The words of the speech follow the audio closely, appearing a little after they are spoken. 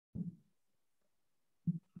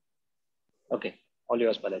Okay, all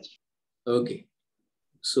yours, Balaji. Okay,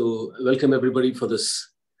 so welcome everybody for this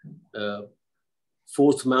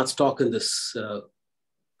fourth maths talk in this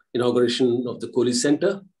inauguration of the Kohli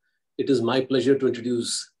Center. It is my pleasure to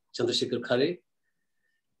introduce Chandrashekhar Khare.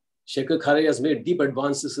 Shekhar Khare has made deep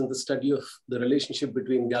advances in the study of the relationship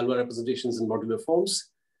between Galois representations and modular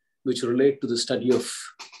forms, which relate to the study of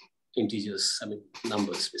integers,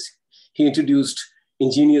 numbers basically. He introduced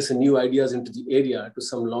ingenious and new ideas into the area to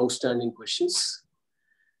some long-standing questions.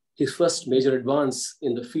 His first major advance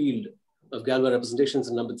in the field of Galois representations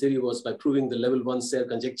and number theory was by proving the level 1 Serre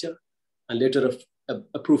conjecture, and later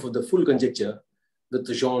a proof of the full conjecture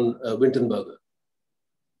with Jean-Pierre Wintenberger.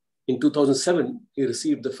 In 2007, he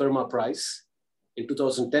received the Fermat Prize. In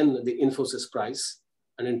 2010, the Infosys Prize.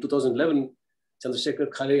 And in 2011, Chandrashekhar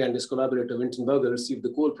Khare and his collaborator Wintenberger received the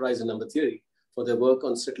Kohli Prize in number theory for their work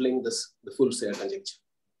on settling the full Serre conjecture.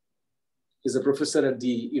 He's a professor at the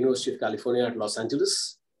University of California at Los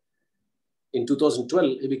Angeles. In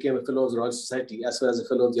 2012, he became a fellow of the Royal Society as well as a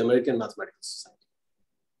fellow of the American Mathematical Society.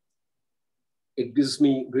 It gives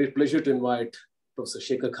me great pleasure to invite Professor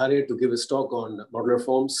Shekhar Khare to give his talk on modular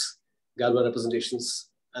forms, Galois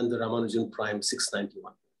representations, and the Ramanujan prime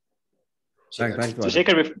 691. Thanks, so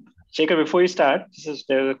Shekhar, before you start, there's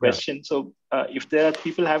a question. Yeah. So if there are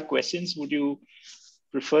people have questions, would you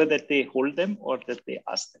prefer that they hold them or that they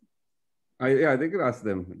ask them? I think I'll ask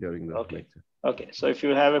them during the lecture. Okay, so if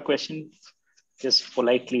you have a question, just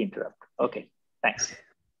politely interrupt. Okay, thanks.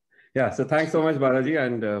 Yeah, so thanks so much, Balaji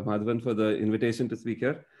and Madhavan, for the invitation to speak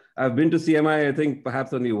here. I've been to CMI, I think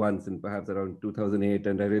perhaps only once, and perhaps around 2008,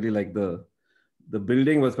 and I really like the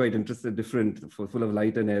building was quite interesting, different, full of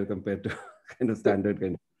light and air compared to kind of standard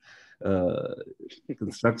kind of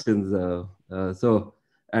constructions.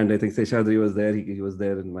 And I think Seshadri was there. He was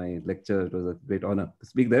there in my lecture. It was a great honor to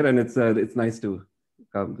speak there, and it's nice to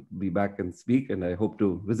be back and speak, and I hope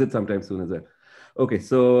to visit sometime soon as well. Okay,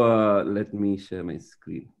 so let me share my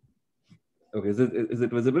screen. Okay, is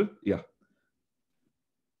it visible? Yeah.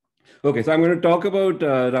 Okay, so I'm going to talk about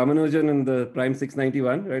Ramanujan and the prime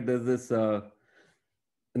 691, right? There's this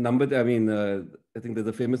number, I think there's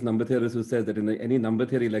a famous number theorist who says that in any number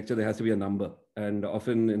theory lecture, there has to be a number. And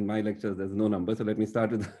often in my lectures, there's no number. So let me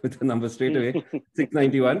start with the number straight away,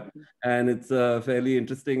 691. And it's a fairly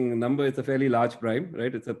interesting number. It's a fairly large prime,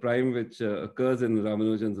 right? It's a prime which occurs in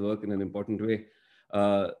Ramanujan's work in an important way.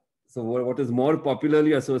 So what is more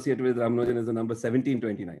popularly associated with Ramanujan is the number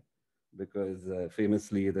 1729. Because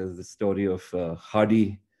famously, there's the story of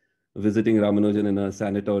Hardy visiting Ramanujan in a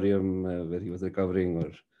sanatorium where he was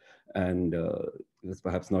recovering, and he was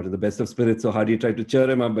perhaps not in the best of spirits. So Hardy tried to cheer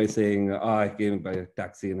him up by saying, I came by a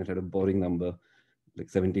taxi and it had a boring number, like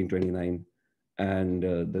 1729. And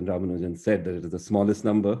then Ramanujan said that it is the smallest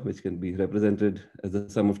number, which can be represented as the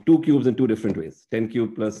sum of 2 cubes in 2 different ways, 10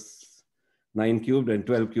 cubed plus 9 cubed and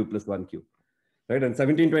 12 cubed plus 1 cube. Right, and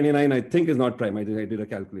 1729, I think, is not prime. I did a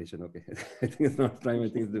calculation. Okay, I think it's not prime. I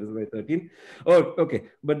think it's divisible by 13. Oh, okay.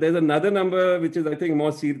 But there's another number which is, I think,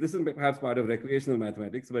 more serious. This is perhaps part of recreational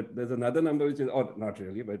mathematics, but there's another number which is, or not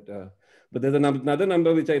really, but there's another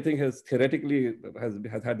number which I think has theoretically has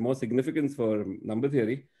had more significance for number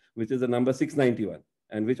theory, which is the number 691,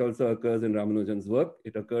 and which also occurs in Ramanujan's work.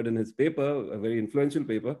 It occurred in his paper, a very influential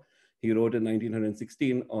paper he wrote in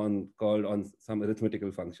 1916 called on some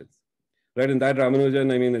arithmetical functions. Right, in that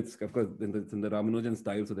Ramanujan, it's of course it's in the Ramanujan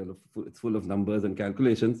style, so it's full of numbers and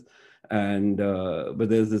calculations, and but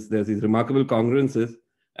there's these remarkable congruences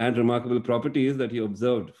and remarkable properties that he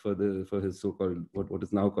observed for his so-called what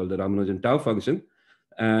is now called the Ramanujan tau function,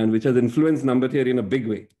 and which has influenced number theory in a big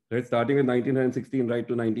way. Right, starting with 1916 right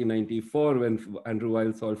to 1994, when Andrew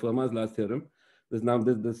Wiles solved Fermat's last theorem. These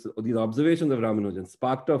observations of Ramanujan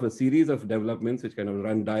sparked off a series of developments which kind of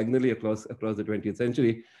run diagonally across the 20th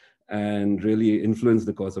century. And really influenced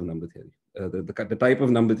the course of number theory. The type of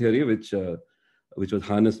number theory which was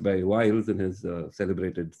harnessed by Wiles in his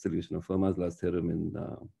celebrated solution of Fermat's last theorem in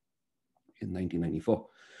 1994.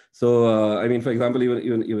 So, for example,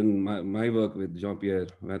 even my work with Jean-Pierre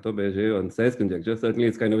Wintenberger on Serre's conjecture, certainly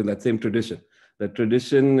it's kind of in that same tradition. That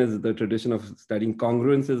tradition is the tradition of studying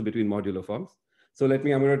congruences between modular forms. So I'm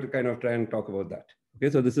going to kind of try and talk about that. Okay,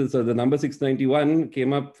 so the number 691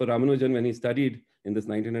 came up for Ramanujan when he studied in this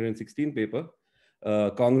 1916 paper,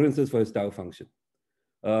 congruences for his tau function.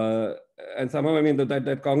 And somehow,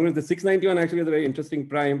 that congruence, the 691 actually is a very interesting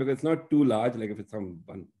prime because it's not too large. Like if it's some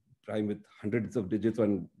one prime with hundreds of digits,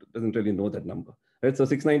 one doesn't really know that number. Right? So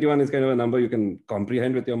 691 is kind of a number you can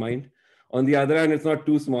comprehend with your mind. On the other hand, it's not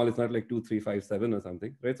too small. It's not like 2, 3, 5, 7 or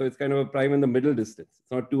something. Right? So it's kind of a prime in the middle distance.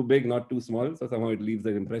 It's not too big, not too small. So somehow it leaves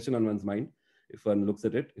an impression on one's mind. if one looks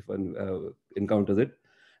at it, if one encounters it.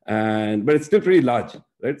 But it's still pretty large,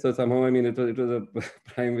 right? So somehow, I mean, it was a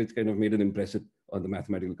prime which kind of made an impression on the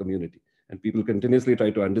mathematical community. And people continuously try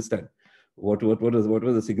to understand what was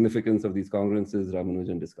the significance of these congruences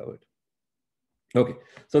Ramanujan discovered. Okay,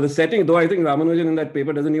 so the setting, though I think Ramanujan in that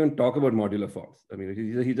paper doesn't even talk about modular forms. I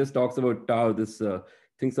mean, he just talks about tau,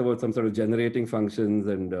 thinks about some sort of generating functions,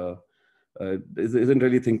 and isn't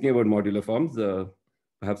really thinking about modular forms.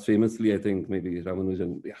 Perhaps famously, I think maybe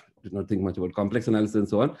Ramanujan did not think much about complex analysis and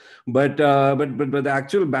so on. But the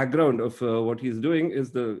actual background of what he's doing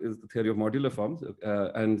is the theory of modular forms.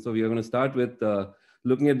 And so we are going to start with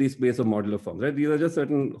looking at the space of modular forms. Right? These are just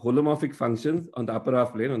certain holomorphic functions on the upper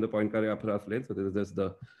half plane, on the Poincare upper half plane. So this is just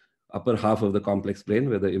the upper half of the complex plane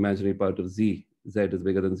where the imaginary part of z is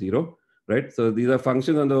bigger than 0. Right? So these are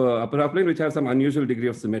functions on the upper half plane which have some unusual degree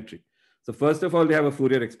of symmetry. So first of all, they have a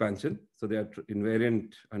Fourier expansion. So they are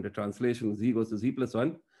invariant under translation, z goes to z plus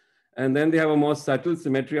 1. And then they have a more subtle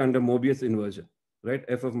symmetry under Mobius inversion, right?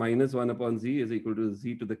 F of minus 1 upon z is equal to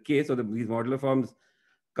z to the k. So these modular forms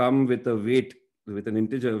come with a weight, with an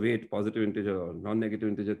integer weight, positive integer or non-negative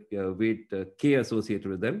integer weight k associated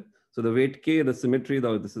with them. So the weight k, the symmetry,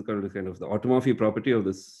 this is kind of the automorphy property of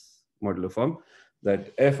this modular form,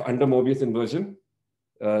 that f under Mobius inversion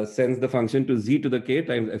sends the function to z to the k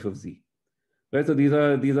times f of z. Right, so these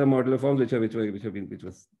are modular forms which have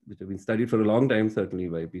been studied for a long time, certainly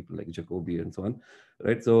by people like Jacobi and so on.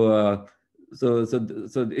 Right, so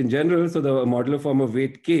in general, so the modular form of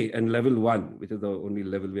weight k and level 1, which is the only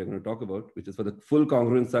level we are going to talk about, which is for the full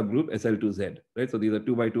congruence subgroup SL2Z. Right, so these are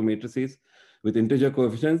 2 by 2 matrices with integer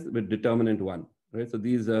coefficients with determinant 1. Right, so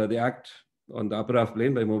these they act on the upper half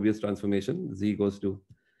plane by Mobius transformation. Z goes to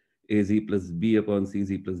AZ plus B upon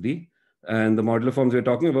CZ plus D. And the modular forms we're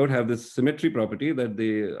talking about have this symmetry property that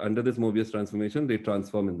they, under this Mobius transformation, they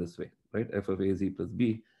transform in this way, right? F of AZ plus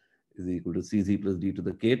B is equal to CZ plus D to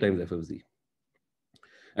the K times F of Z.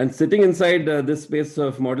 And sitting inside this space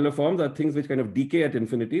of modular forms are things which kind of decay at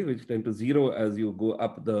infinity, which tend to 0 as you go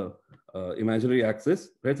up the imaginary axis,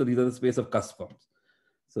 right? So these are the space of cusp forms.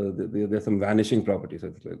 So there's some vanishing properties.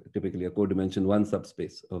 So it's typically a codimension 1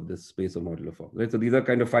 subspace of this space of modular forms, right? So these are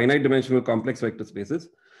kind of finite dimensional complex vector spaces.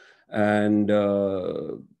 And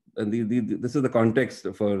this is the context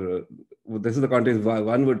for this is the context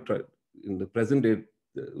one would try in the present day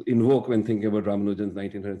invoke when thinking about Ramanujan's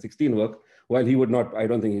 1916 work, while he would not, I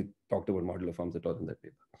don't think he talked about modular forms at all in that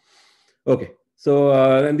paper. Okay, so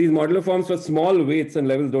and these modular forms for small weights and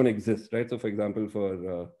levels don't exist, right? So for example,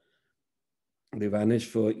 they vanish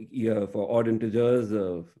for odd integers,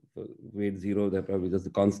 for weight 0, they're probably just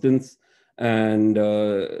the constants. And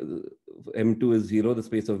M2 is 0, the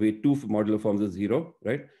space of weight 2 for modular forms is 0,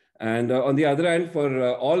 right? And on the other hand,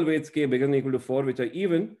 for all weights k bigger than or equal to 4, which are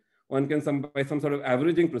even, one can by some sort of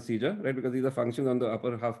averaging procedure, right? Because these are functions on the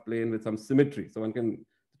upper half plane with some symmetry. So one can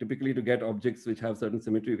typically, to get objects which have certain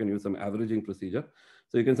symmetry, you can use some averaging procedure.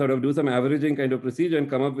 So you can sort of do some averaging kind of procedure and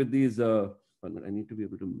come up with these. I need to be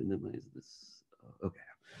able to minimize this. Okay,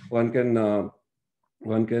 one can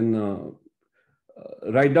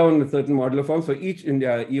write down certain modular forms for each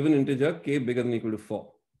even integer k bigger than or equal to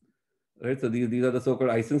 4. Right, so these are the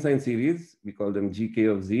so-called Eisenstein series. We call them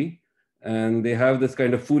gk of z, and they have this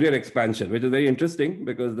kind of Fourier expansion, which is very interesting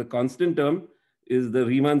because the constant term is the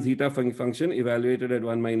Riemann zeta function evaluated at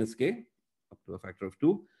 1 minus k up to a factor of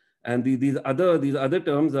 2, and these other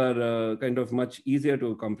terms are kind of much easier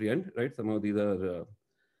to comprehend. Right, somehow these are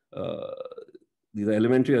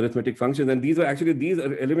elementary arithmetic functions, and these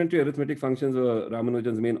elementary arithmetic functions were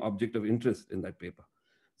Ramanujan's main object of interest in that paper.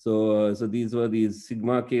 So these were these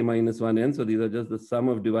sigma k minus 1n. So these are just the sum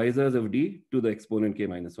of divisors of d to the exponent k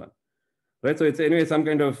minus 1. Right. So it's anyway some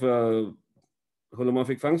kind of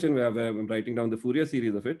holomorphic function where I'm writing down the Fourier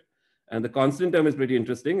series of it, and the constant term is pretty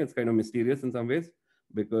interesting. It's kind of mysterious in some ways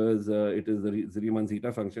because it is the Riemann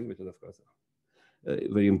zeta function, which is of course a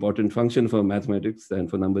very important function for mathematics and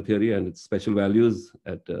for number theory, and its special values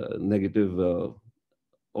at negative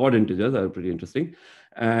odd integers are pretty interesting.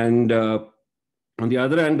 And on the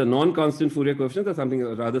other hand, the non-constant Fourier coefficients are something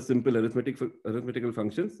rather simple arithmetical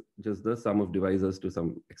functions, just the sum of divisors to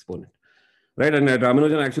some exponent. Right, and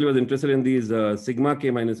Ramanujan actually was interested in these sigma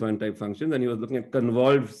k minus 1 type functions, and he was looking at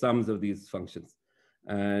convolved sums of these functions.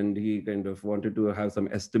 And he kind of wanted to have some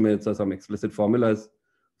estimates or some explicit formulas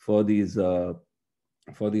for these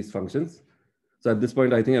functions. So at this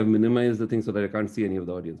point, I think I've minimized the thing so that I can't see any of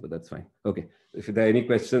the audience, but that's fine. Okay, if there are any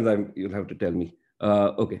questions, you'll have to tell me.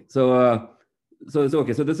 Okay, so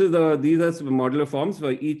this is these are modular forms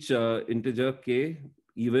for each integer k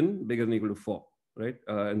even bigger than or equal to 4. right?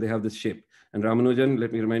 And they have this shape. And Ramanujan,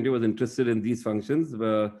 let me remind you, was interested in these functions,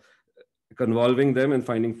 convolving them and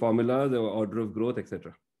finding formulas, the order of growth,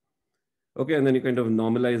 etc. Okay, and then you kind of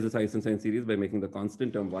normalize this Eisenstein series by making the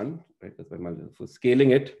constant term 1, right? That's why for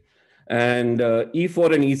scaling it. And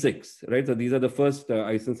E4 and E6, right? So these are the first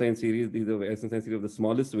Eisenstein series. These are Eisenstein series of the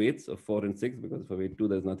smallest weights of 4 and 6, because for weight 2,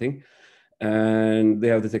 there's nothing. And they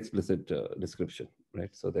have this explicit description, right?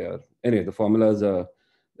 So they are, anyway, the formulas are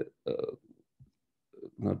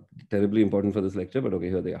not terribly important for this lecture, but okay,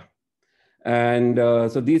 here they are. And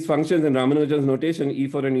so these functions in Ramanujan's notation,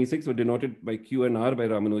 E4 and E6 were denoted by Q and R by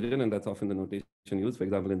Ramanujan, and that's often the notation used. For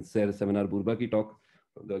example, in Serre seminar Bourbaki talk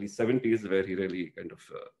from the early 70s, where he really kind of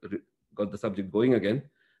got the subject going again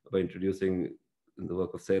by introducing in the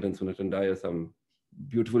work of Serre and Sunat and Dyer some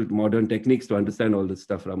beautiful modern techniques to understand all this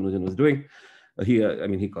stuff Ramanujan was doing.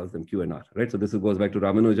 He calls them Q and R, right? So this goes back to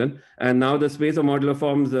Ramanujan. And now the space of modular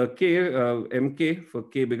forms Mk for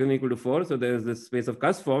k bigger than or equal to 4. So there's this space of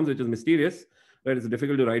cusp forms, which is mysterious, right? It's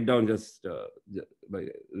difficult to write down it's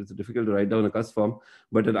difficult to write down a cusp form,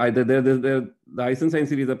 but either the Eisenstein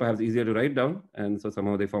series are perhaps easier to write down. And so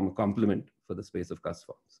somehow they form a complement for the space of cusp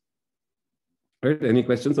forms. Right? Any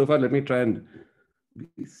questions so far? Let me try and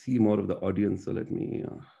see more of the audience. So let me, I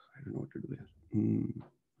don't know what to do here.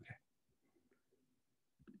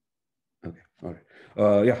 Okay, all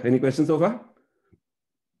right. Yeah, any questions so far?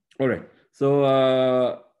 All right.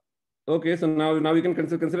 So, okay, so now we can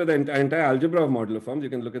consider the entire algebra of modular forms.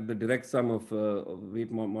 You can look at the direct sum of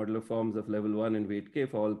weight modular forms of level 1 and weight k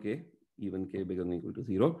for all k, even k bigger than or equal to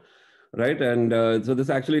 0, right? And so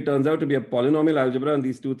this actually turns out to be a polynomial algebra, and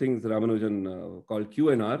these two things Ramanujan called Q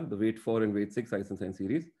and R, the weight 4 and weight 6 Eisenstein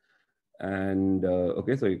series. And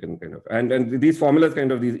okay, so you can kind of, and these formulas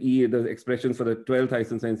kind of, the expressions for the 12th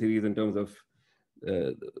Eisenstein series in terms of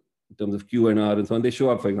Q and R and so on, they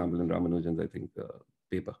show up, for example, in Ramanujan's, I think,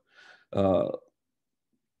 paper.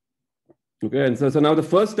 Okay, and so now the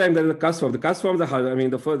first time there is a cusp form. The cusp forms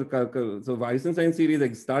are, so Eisenstein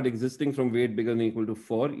series start existing from weight bigger than or equal to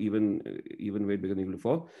 4, even weight bigger than or equal to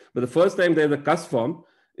 4. But the first time there's a cusp form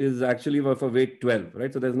is actually for weight 12,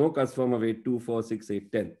 right? So there's no cusp form of weight 2, 4, 6,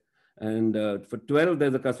 8, 10. And for 12,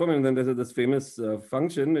 there's a cusp form, and then there's this famous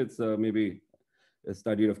function. It's maybe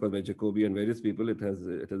studied, of course, by Jacobi and various people. It has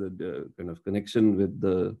a kind of connection with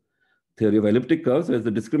the theory of elliptic curves. So it's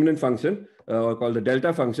the discriminant function, called the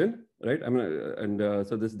delta function, right?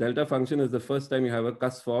 So this delta function is the first time you have a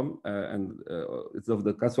cusp form, and it's of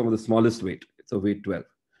the cusp form of the smallest weight. It's of weight 12,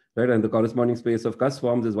 right? And the corresponding space of cusp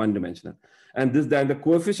forms is one-dimensional. And the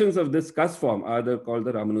coefficients of this cusp form are called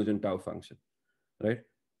the Ramanujan tau function, right?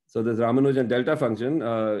 So this Ramanujan delta function,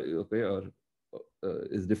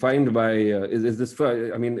 is defined by, it's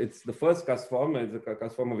the first cusp form, it's a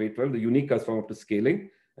cusp form of weight 12, the unique cusp form up to scaling,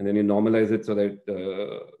 and then you normalize it so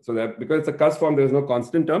that because it's a cusp form, there is no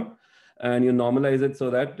constant term, and you normalize it so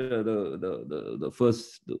that the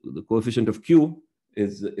coefficient of Q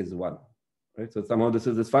is 1, right? So somehow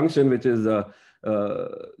this function, which is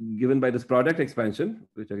given by this product expansion,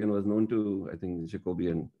 which again was known to, I think, Jacobi,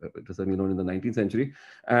 and it was certainly known in the 19th century.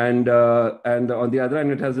 And on the other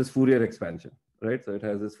hand, it has this Fourier expansion, right? So it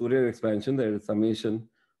has this Fourier expansion. There is summation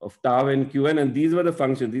of tau n, Qn, and these were the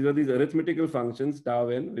functions. These were these arithmetical functions, tau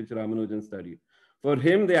n, which Ramanujan studied. For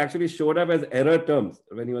him, they actually showed up as error terms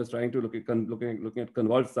when he was trying to looking at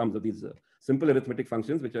convolved sums of these simple arithmetic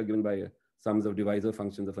functions, which are given by sums of divisor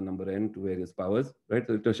functions of a number n to various powers, right?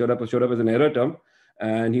 So it showed up as an error term,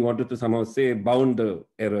 and he wanted to somehow say bound the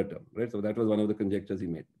error term, right? So that was one of the conjectures he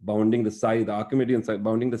made, bounding the size, the Archimedean size,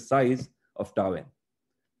 bounding the size of tau n,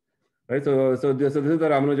 right? So this is the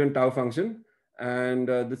Ramanujan tau function, and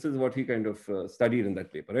this is what he kind of studied in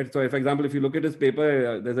that paper, right? So for example, if you look at his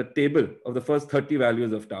paper, there's a table of the first 30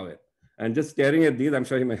 values of tau n, and just staring at these, I'm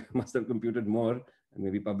sure he must have computed more and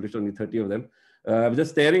maybe published only 30 of them.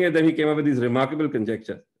 Just staring at them, he came up with these remarkable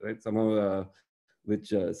conjectures, right? Somehow, which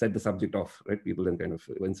set the subject off, right? People then kind of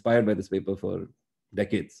were inspired by this paper for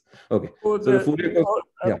decades. Okay. So the Fourier,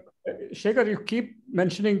 yeah. Shekhar, you keep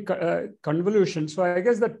mentioning convolutions. So I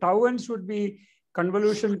guess the tau n's would be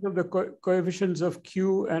convolutions of the coefficients of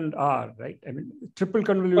Q and R, right? I mean, triple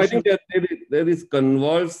convolution. I think there is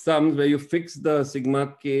convolved sums where you fix the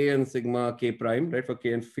sigma k and sigma k prime, right? For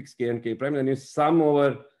k and fix k and k prime, and you sum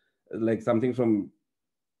over like something from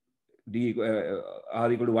d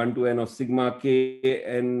r equal to 1 to n of sigma k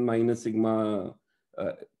n minus sigma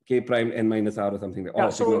k prime n minus r or something. Yeah,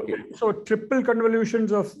 so triple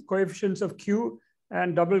convolutions of coefficients of Q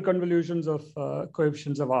and double convolutions of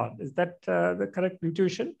coefficients of R. Is that the correct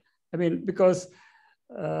intuition? I mean, because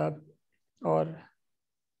yeah,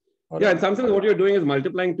 in some sense, what you're doing is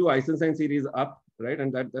multiplying two Eisenstein series up right?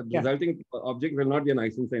 And that resulting object will not be an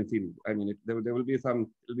Eisenstein series. I mean, there will be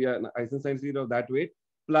an Eisenstein series of that weight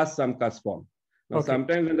plus some cusp form. Now,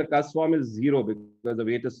 sometimes when the cusp form is 0 because the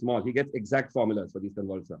weight is small, he gets exact formulas for these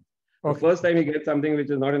convolved sums. The first time he gets something which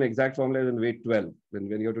is not an exact formula is in weight 12, when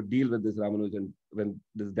you have to deal with this Ramanujan,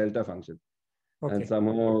 this delta function. And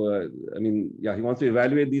somehow, I mean, he wants to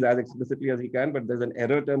evaluate these as explicitly as he can, but there's an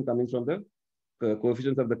error term coming from the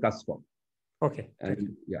coefficients of the cusp form.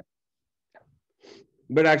 And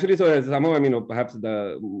but actually, so somehow, I mean, perhaps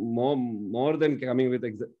the more than coming with,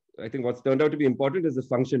 I think what's turned out to be important is the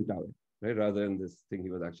function tau, right, rather than this thing he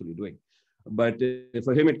was actually doing. But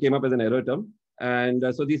for him, it came up as an error term. And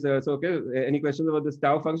so these, any questions about this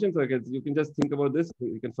tau function? So you can just think about this.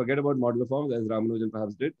 You can forget about modular forms as Ramanujan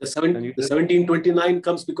perhaps did. The 1729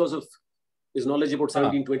 comes because of his knowledge about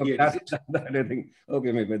 1728. That I think,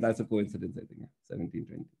 maybe that's a coincidence, I think.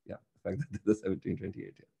 1720, the fact that the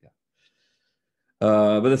 1728,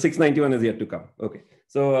 but the 691 is yet to come.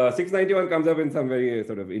 So 691 comes up in some very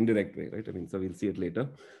sort of indirect way, right? I mean, so we'll see it later.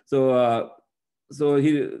 So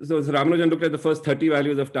Ramanujan looked at the first 30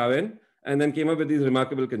 values of tau n, and then came up with these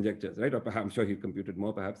remarkable conjectures, right? Or perhaps, I'm sure he computed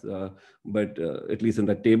more, perhaps, but at least in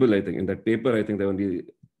that table, I think, in that paper, I think the only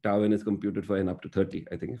tau n is computed for n up to 30.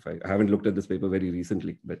 I think, if I haven't looked at this paper very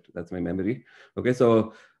recently, but that's my memory.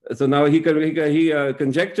 So now he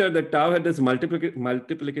conjectured that tau had this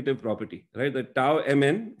multiplicative property, right? That tau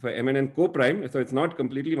mn for mn and co-prime. So it's not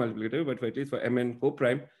completely multiplicative, but at least for mn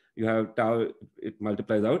co-prime, you have tau, it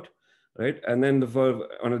multiplies out. Right, and then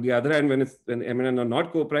on the other hand, when m and n are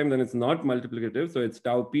not co-prime, then it's not multiplicative. So it's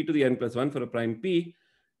tau p to the n plus 1 for a prime p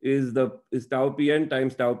is tau pn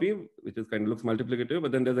times tau p, which is kind of looks multiplicative.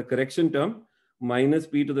 But then there's a correction term minus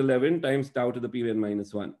p to the 11 times tau to the p n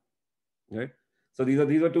minus 1. Right. So these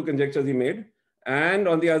are two conjectures he made. And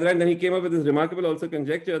on the other hand, then he came up with this remarkable also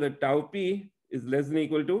conjecture that tau p is less than or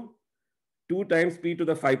equal to 2 times p to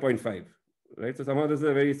the 5.5. Right, so somehow this is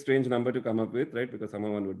a very strange number to come up with, right? Because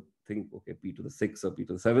someone would think, p to the 6 or p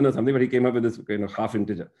to the 7 or something, but he came up with this kind of half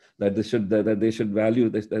integer that they should value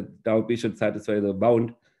that tau p should satisfy the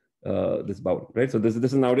bound, this bound, right? So this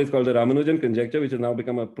is nowadays called the Ramanujan conjecture, which has now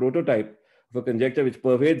become a prototype of a conjecture which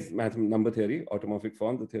pervades number theory, automorphic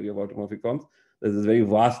forms, the theory of automorphic forms. There's this very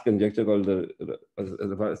vast conjecture called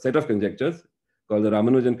a set of conjectures called the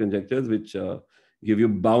Ramanujan conjectures, which give you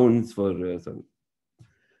bounds for some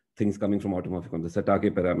things coming from automorphic forms, the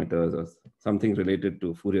Satake parameters or something related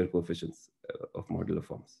to Fourier coefficients of modular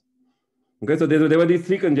forms. So there were these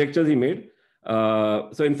 3 conjectures he made.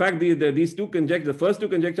 So in fact, these two conjectures, the first 2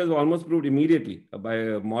 conjectures were almost proved immediately by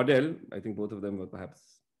a model. I think both of them were perhaps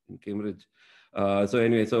in Cambridge.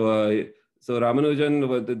 So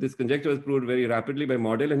Ramanujan, this conjecture was proved very rapidly by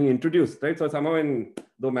Mordell, and he introduced, right? So somehow,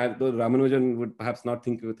 though Ramanujan would perhaps not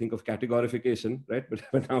think of categorification, right? But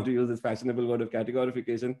now to use this fashionable word of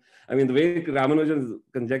categorification, I mean, the way Ramanujan's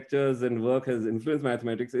conjectures and work has influenced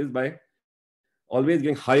mathematics is by always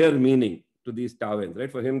giving higher meaning to these tau n's,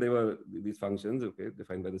 right? For him, they were these functions,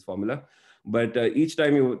 defined by this formula. But each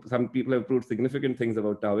time some people have proved significant things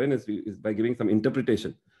about tau n is by giving some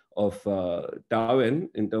interpretation of tau n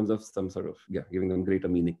in terms of some sort of, giving them greater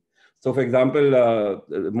meaning. So for example,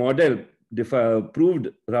 Mordell proved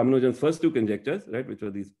Ramanujan's first 2 conjectures, right? Which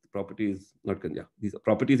were these properties, these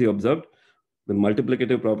properties he observed, the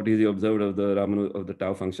multiplicative properties he observed of the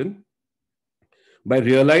tau function, by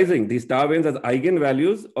realizing these tau n's as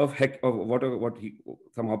eigenvalues of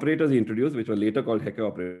some operators he introduced, which were later called Hecke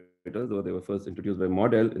operators, though they were first introduced by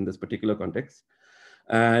Mordell in this particular context.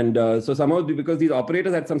 And so somehow, because these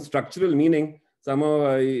operators had some structural meaning,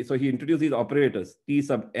 somehow, so he introduced these operators, T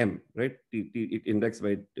sub m, right? It indexed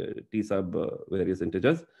by T sub various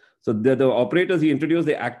integers. So the operators he introduced,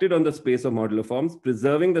 they acted on the space of modular forms,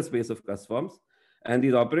 preserving the space of cusp forms. And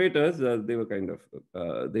these operators, they were kind of,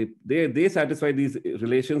 they satisfy these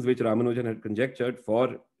relations which Ramanujan had conjectured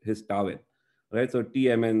for his tau n, right? So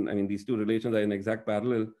Tmn, these 2 relations are in exact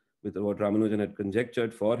parallel with what Ramanujan had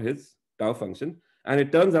conjectured for his tau function. And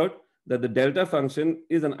it turns out that the delta function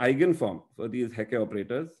is an eigenform for these Hecke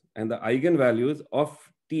operators, and the eigenvalues of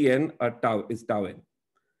Tn are tau n,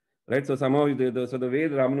 right? So somehow, the way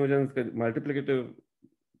the Ramanujan's multiplicative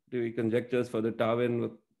conjectures for the tau n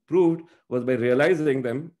were proved was by realizing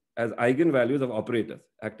them as eigenvalues of operators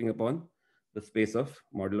acting upon the space of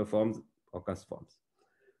modular forms or cusp forms,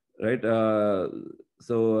 right?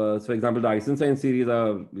 So for example, the Eisenstein series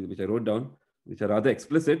which I wrote down, which are rather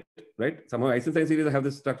explicit, right? Somehow Eisenstein series have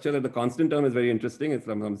this structure that the constant term is very interesting. It's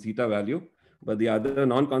some zeta value, but the other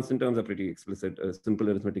non-constant terms are pretty explicit, simple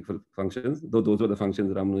arithmetical functions, though those were the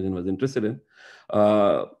functions Ramanujan was interested in.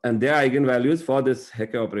 And their eigenvalues for this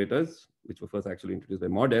Hecke operators which were first actually introduced by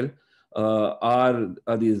Mordell,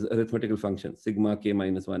 are these arithmetical functions, sigma k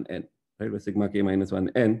minus 1 n, right? Where sigma k minus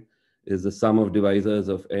 1 n is the sum of divisors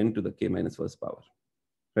of n to the k minus first power,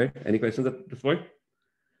 right? Any questions at this point?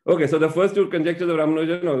 Okay, so the first two conjectures of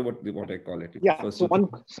Ramanujan, or what I call it. Yeah. So one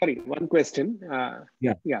question. One question.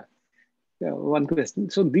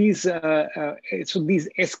 So these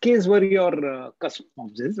SKs were your cusp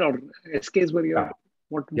forms, or SKs were your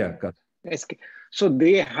what? Yeah, cusp. SK. So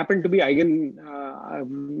they happen to be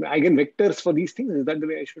eigenvectors for these things. Is that the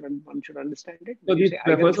way one should understand it? So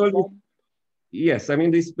yes, I mean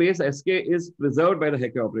the space SK is preserved by the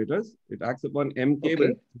Hecke operators. It acts upon MK, but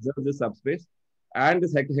it preserves the subspace. And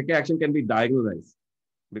this Hecke action can be diagonalized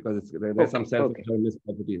because there's some self-determinist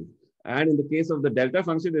properties. And in the case of the delta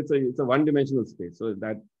function, it's a one-dimensional space. So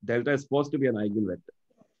that delta is supposed to be an eigenvector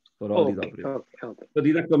for all these operators. So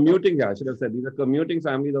these are commuting, I should have said, these are commuting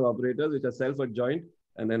families of operators which are self-adjoint,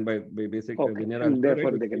 and then by basic linear algebra,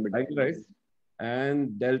 therefore they can be diagonalized.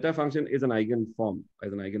 And delta function is an eigenform,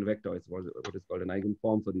 as an eigenvector. It's what is called an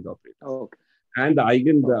eigenform for these operators. And the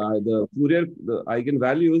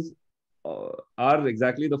eigenvalues are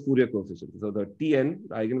exactly the Fourier coefficient. So the Tn,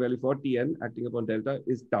 the eigenvalue for Tn acting upon delta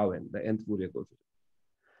is tau n, the nth Fourier coefficient.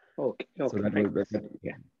 So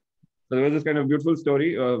there was this kind of beautiful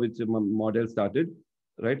story which Mordell started,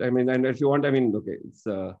 right? I mean, and if you want, I mean, okay, it's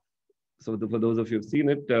so for those of you who've seen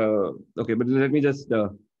it, okay, but let me just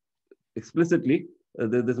explicitly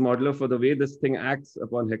this modular for the way this thing acts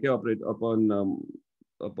upon Hecke upon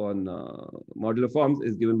modular forms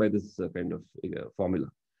is given by this kind of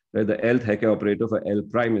formula. Right, the Lth Hecke operator for L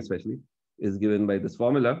prime especially is given by this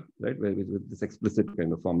formula, right, with this explicit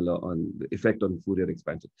kind of formula on the effect on Fourier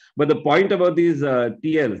expansion. But the point about these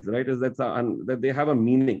TLs, right, is that they have a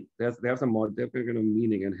meaning. They have some kind of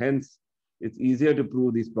meaning, and hence it's easier to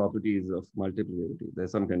prove these properties of multiplicity.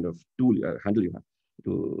 There's some kind of tool handle you have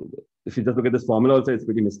to. If you just look at this formula, also it's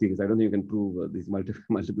pretty mysterious. I don't think you can prove these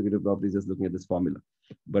multiplicative properties just looking at this formula.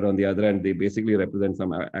 But on the other hand, they basically represent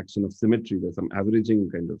some action of symmetry. There's some averaging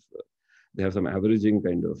kind of. They have some averaging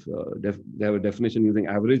kind of. They have a definition using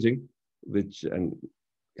averaging, which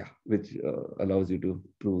allows you to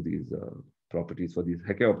prove these properties for these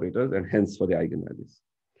Hecke operators and hence for the eigenvalues.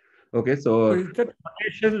 Okay, so is that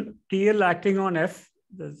potential TL acting on F?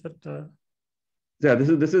 Does that? Yeah,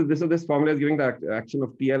 this formula is giving the action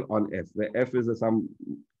of TL on F, where F is some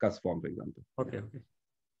cusp form, for example. Okay.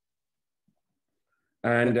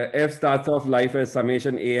 And F starts off life as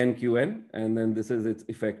summation AN QN, and then this is its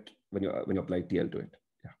effect when you apply TL to it.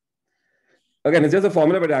 Yeah. Again, it's just a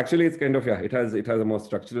formula, but actually it's kind of it has a more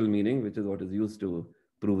structural meaning, which is what is used to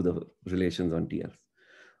prove the relations on TLs.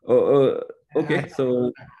 Okay,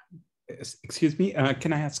 so excuse me,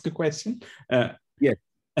 can I ask a question? Yes.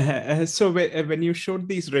 So when you showed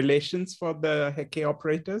these relations for the Hecke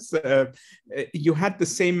operators, you had the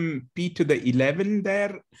same p to the 11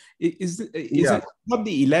 there. Is it not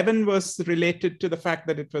the 11 was related to the fact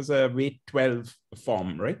that it was a weight 12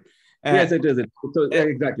 form, right? Yes, it is. So,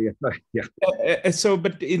 exactly. Yeah. So,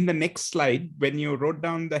 but in the next slide, when you wrote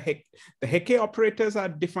down the Hecke operators are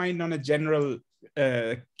defined on a general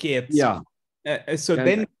kth. Yeah. So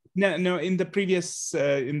then, no, in the previous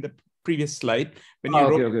slide, when you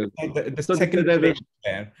wrote the second relation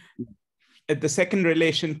there, the second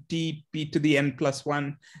relation T p to the n plus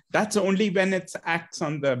 1, that's only when it acts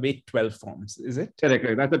on the weight 12 forms, is it?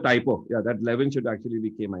 Correct. That's a typo. Yeah, that 11 should actually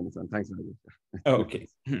be k minus 1. Thanks, Rajesh. Oh, okay.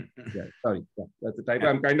 Yeah, sorry. Yeah, that's a typo.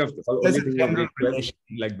 I'm kind of there's a general relation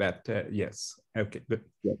like that. Yes. Okay. Good.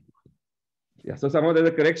 Yeah. So somehow there's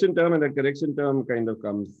a correction term, and that correction term kind of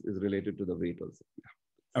is related to the weight also. Yeah.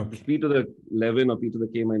 Okay. P to the 11 or p to the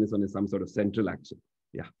k minus 1 is some sort of central action.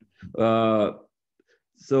 Yeah.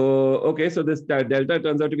 So this delta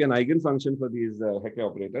turns out to be an eigenfunction for these Hecke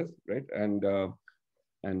operators, right? And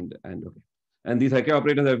these Hecke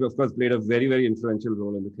operators have, of course, played a very, very influential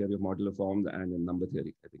role in the theory of modular forms and in number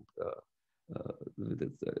theory. I think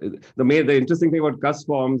the interesting thing about cusp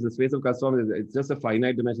forms, the space of cusp forms, is it's just a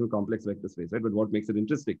finite dimensional complex vector space, right? But what makes it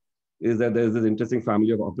interesting is that there's this interesting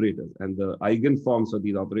family of operators, and the eigenforms for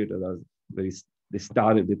these operators are they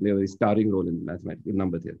play a very starring role in mathematics, in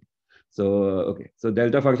number theory. So so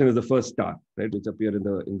delta function is the first star, right, which appear on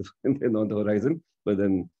the horizon, but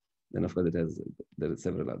then of course there are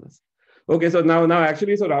several others. Okay, so now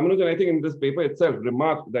actually, so Ramanujan, I think in this paper itself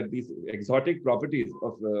remarked that these exotic properties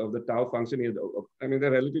of the tau function is, I mean,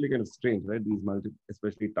 they're relatively kind of strange, right? These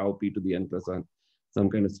especially tau p to the n plus 1, some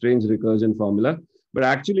kind of strange recursion formula. But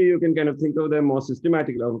actually, you can kind of think of them more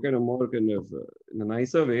systematically, or kind of more kind of in a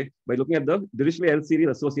nicer way by looking at the Dirichlet L series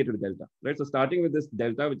associated with delta, right? So starting with this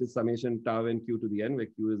delta, which is summation tau n q to the n, where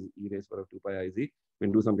q is e raised to 2 pi I z. You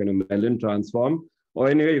can do some kind of Mellin transform, or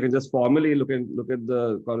anyway, you can just formally look at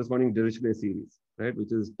the corresponding Dirichlet series, right?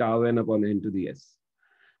 Which is tau n upon n to the s.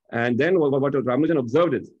 And then what Ramanujan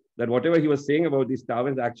observed is that whatever he was saying about these tau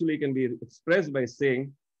n's actually can be expressed by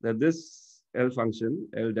saying that this L function,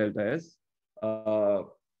 L delta s,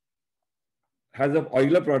 has an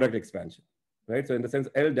Euler product expansion, right? So in the sense,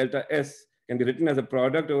 L delta S can be written as a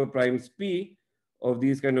product over primes P of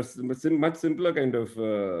these kind of much simpler kind of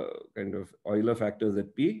Euler factors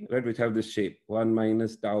at P, right? Which have this shape, 1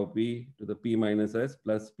 minus tau P to the P minus S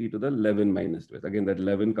plus P to the 11 minus 12. Again, that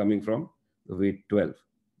 11 coming from the weight 12.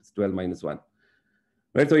 It's 12 minus 1.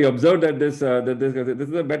 Right, so you observe that this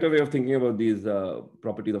is a better way of thinking about these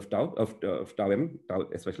properties of tau, of tau m, tau,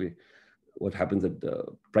 especially what happens at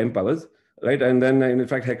prime powers, right? And then in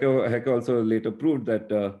fact, Hecker also later proved that,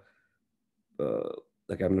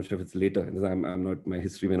 like I'm not sure if it's later, I'm not, my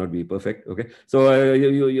history may not be perfect, okay? So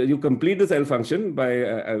you complete this L function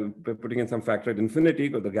by putting in some factor at infinity,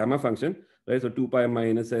 called the gamma function, right? So 2 pi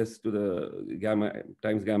minus s to the gamma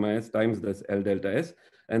times gamma s times this L delta s.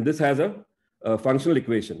 And this has a functional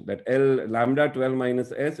equation that L lambda 12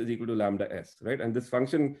 minus s is equal to lambda s, right? And this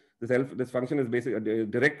function, this function is basically a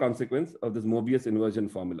direct consequence of this Mobius inversion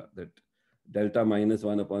formula that delta minus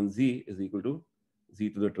 1 upon z is equal to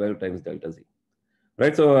z to the 12 times delta z,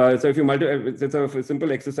 right? So, so if you it's a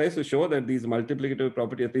simple exercise to show that these multiplicative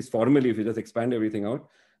properties, at least formally, if you just expand everything out,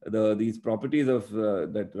 these properties of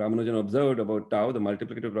that Ramanujan observed about tau, the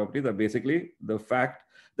multiplicative properties are basically the fact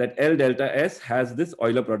that L delta S has this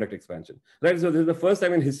Euler product expansion, right? So this is the first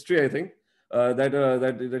time in history, I think,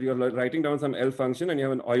 that you're writing down some L function and you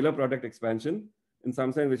have an Euler product expansion in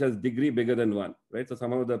some sense which has degree bigger than 1, right? So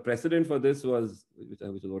somehow the precedent for this was,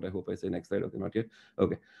 which is what I hope I say next slide. Okay, not yet.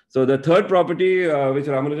 Okay. So the third property, which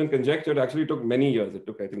Ramanujan conjectured, actually took many years. It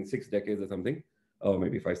took, I think, 6 decades or something, or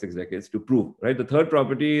maybe 5-6 decades to prove, right? The third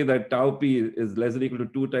property, that tau p is less than or equal to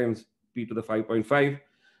 2 times p to the 5.5.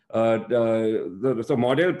 So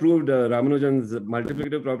Model proved Ramanujan's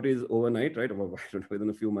multiplicative properties overnight, right? I don't know, within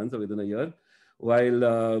a few months or within a year.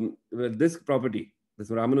 While this property, this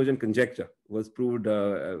Ramanujan conjecture, was proved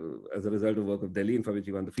as a result of work of Delin, for which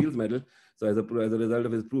he won the Fields Medal. So as a result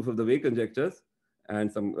of his proof of the wave conjectures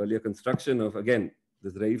and some earlier construction of, again,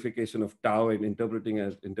 this reification of tau and interpreting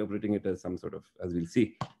it as some sort of, as we'll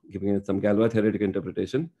see, giving it some Galois theoretic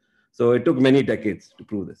interpretation. So it took many decades to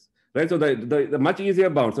prove this. Right, so the much easier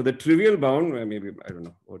bound. So the trivial bound, maybe I don't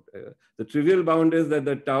know what the trivial bound is that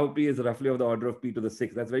the tau p is roughly of the order of p to the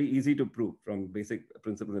 6. That's very easy to prove from basic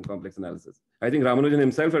principles in complex analysis. I think Ramanujan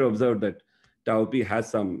himself had observed that tau p has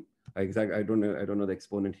some exact. I don't know the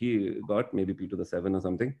exponent he got, maybe p to the 7 or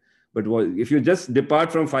something. But if you just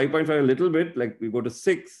depart from 5.5 a little bit, like we go to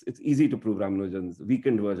 6, it's easy to prove Ramanujan's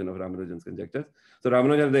weakened version of Ramanujan's conjectures. So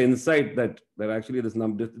Ramanujan had the insight that actually this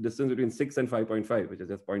distance between 6 and 5.5, which is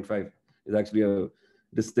just 0.5, is actually a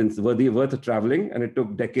distance worth traveling, and it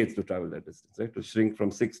took decades to travel that distance, right? To shrink from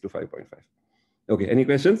 6 to 5.5. Okay, any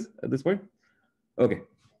questions at this point? Okay.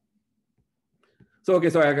 So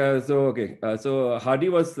so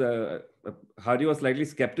Hardy was slightly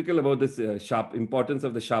skeptical about this importance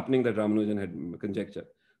of the sharpening that Ramanujan had conjectured.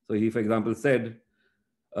 So he, for example, said,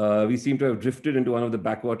 we seem to have drifted into one of the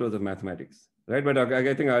backwaters of mathematics, right? But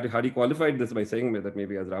I think Hardy qualified this by saying that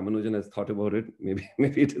maybe as Ramanujan has thought about it,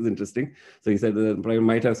 maybe it is interesting. So he said that it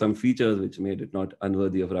might have some features which made it not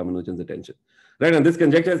unworthy of Ramanujan's attention, right? And this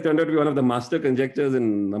conjecture has turned out to be one of the master conjectures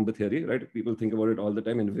in number theory, right? People think about it all the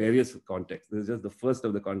time in various contexts. This is just the first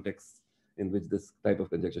of the contexts in which this type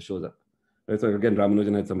of conjecture shows up. Right? So again,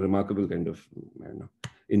 Ramanujan had some remarkable kind of, I don't know,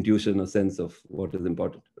 intuition or sense of what is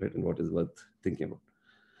important, right, and what is worth thinking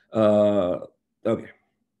about. Okay,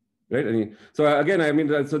 right. So again, I mean,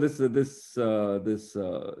 so the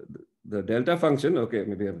delta function. Okay,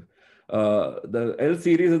 maybe the L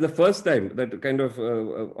series is the first time that kind of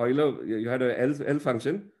Euler. You had a L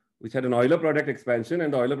function which had an Euler product expansion,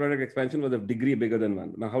 and the Euler product expansion was of degree bigger than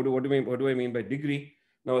 1. Now, what do I mean by degree?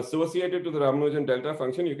 Now, associated to the Ramanujan delta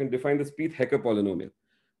function, you can define the Spieth-Hecker polynomial,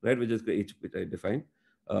 right, which is the h which I defined,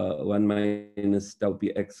 1 minus tau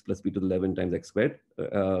p x plus p to the 11 times x squared.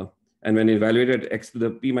 And when you evaluate at x to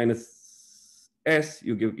the p minus s,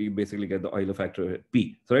 you basically get the Euler factor at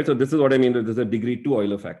p. So, right, so this is what I mean, that there's a degree 2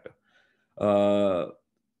 Euler factor.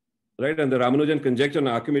 Right, and the Ramanujan conjecture on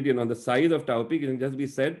Archimedean on the size of tau p can just be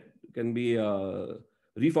said, can be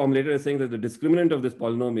reformulated as saying that the discriminant of this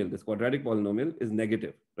polynomial, this quadratic polynomial, is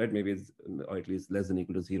negative, right? Maybe it's, or at least less than or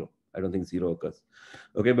equal to 0. I don't think 0 occurs.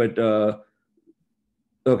 Okay, but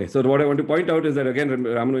okay, so what I want to point out is that again,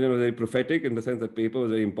 Ramanujan was very prophetic in the sense that paper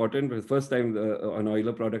was very important. For the first time, an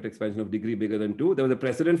Euler product expansion of degree bigger than 2. There was a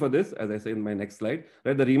precedent for this, as I say in my next slide.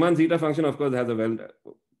 Right, the Riemann zeta function, of course, has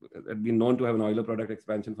been known to have an Euler product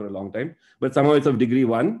expansion for a long time, but somehow it's of degree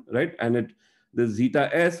 1, right? And the zeta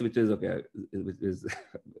s, which is okay, which is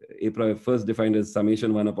first defined as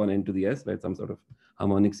summation 1 upon n to the s, right? Some sort of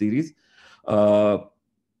harmonic series.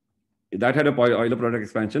 That had a Euler product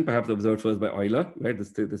expansion, perhaps observed first by Euler, right?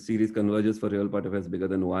 The series converges for real part of s bigger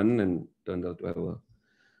than 1, and turned out to have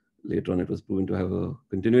later on it was proven to have a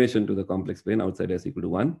continuation to the complex plane outside s equal to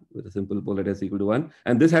 1 with a simple pole at s equal to 1.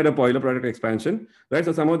 And this had a Euler product expansion, right?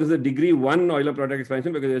 So somehow this is a degree 1 Euler product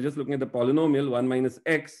expansion because you're just looking at the polynomial 1 minus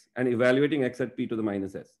x and evaluating x at p to the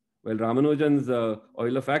minus s. Well, Ramanujan's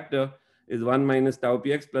Euler factor is 1 minus tau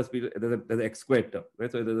px plus p, there's an x squared term,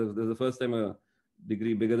 right? So there's the first time a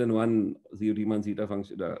degree bigger than 1 Riemann zeta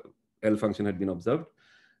function, L function had been observed.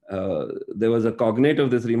 There was a cognate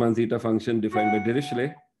of this Riemann zeta function defined by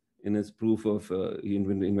Dirichlet in his proof of, he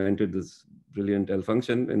invented this brilliant L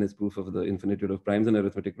function in his proof of the infinitude of primes in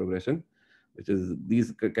arithmetic progression, which is,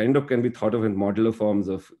 these kind of can be thought of in modular forms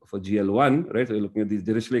for GL1, right? So you're looking at these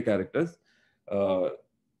Dirichlet characters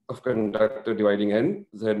of conductor dividing n,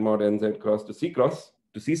 z mod n z cross to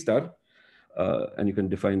C star. And you can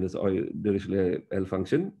define this Dirichlet L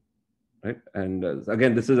function, right? And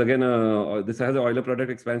again, this has an Euler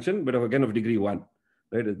product expansion, but again of degree 1,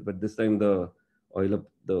 right? But this time the Euler,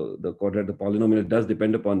 the polynomial does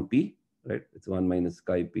depend upon p, right? It's 1 minus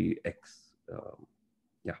chi p x.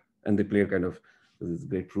 Yeah, and they play a kind of this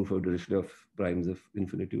great proof of Dirichlet of primes of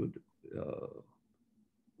infinitude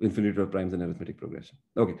of primes in arithmetic progression.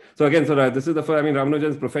 Okay, so again, this is the first,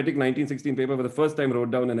 Ramanujan's prophetic 1916 paper for the first time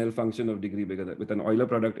wrote down an L function of degree bigger than, with an Euler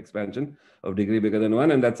product expansion of degree bigger than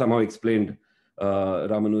 1, and that somehow explained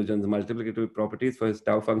Ramanujan's multiplicative properties for his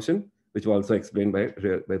tau function, which were also explained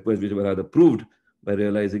which were rather proved by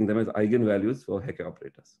realizing them as eigenvalues for Hecke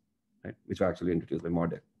operators, right? Which were actually introduced by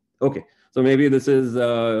Mordell. Okay, so maybe this is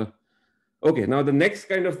okay. Now the next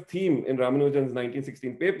kind of theme in Ramanujan's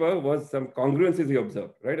 1916 paper was some congruences he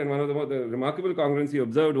observed, right? And one of the remarkable congruences he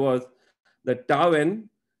observed was that tau n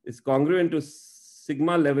is congruent to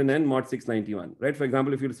sigma 11n mod 691, right? For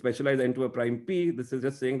example, if you specialize n to a prime p, this is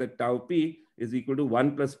just saying that tau p is equal to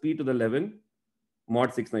 1 plus p to the 11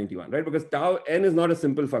 mod 691, right? Because tau n is not a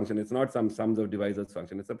simple function. It's not some sums of divisors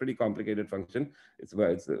function. It's a pretty complicated function.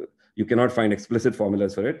 You cannot find explicit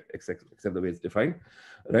formulas for it, except the way it's defined,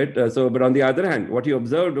 right? But on the other hand, what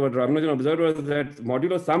Ramanujan observed was that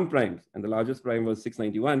modulo some primes, and the largest prime was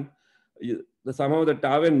 691, somehow the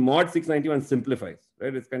tau n mod 691 simplifies,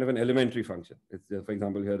 right? It's kind of an elementary function. It's for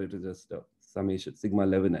example, here it is just summation sigma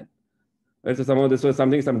 11n. Right, so somehow this was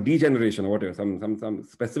some degeneration or whatever, some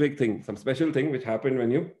specific thing, some special thing which happened when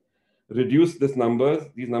you reduce these numbers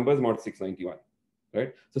mod 691,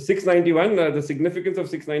 right? So 691, the significance of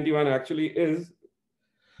 691 actually is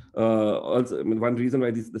also one reason why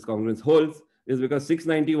this congruence holds is because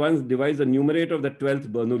 691 divides the numerator of the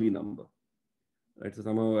 12th Bernoulli number, right? So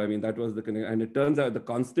somehow, that was the connection, and it turns out the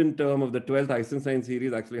constant term of the 12th Eisenstein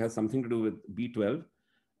series actually has something to do with B12,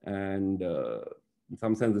 and in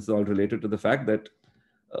some sense, this is all related to the fact that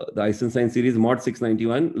the Eisenstein series mod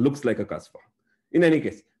 691 looks like a cusp form. In any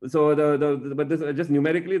case, so but this just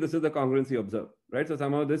numerically, this is the congruency observed, right? So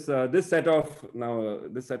somehow this set off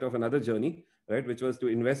another journey, right, which was to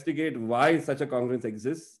investigate why such a congruence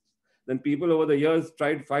exists. Then people over the years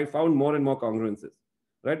found more and more congruences,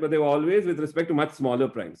 right? But they were always with respect to much smaller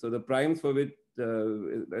primes. So the primes for which,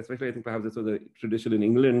 especially I think perhaps this was a tradition in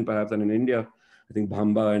England, perhaps, and in India. I think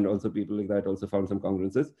Bhamba and also people like that also found some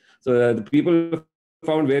congruences. So the people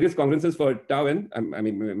found various congruences for tau n.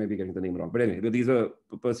 Maybe getting the name wrong, but anyway, these were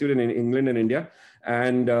pursued in England and India,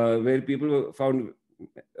 and where people found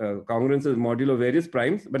congruences modulo various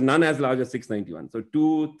primes, but none as large as 691. So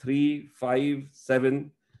 2, 3, 5,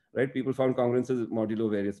 7, right? People found congruences modulo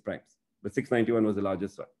various primes, but 691 was the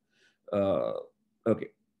largest one. Okay.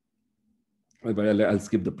 But I'll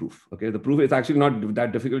skip the proof. Okay, the proof is actually not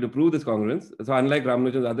that difficult to prove this congruence. So unlike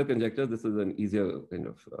Ramanujan's other conjectures, this is an easier kind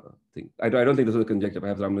of thing. I don't think this was a conjecture.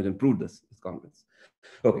 Perhaps Ramanujan proved this congruence.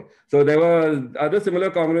 Okay, so there were other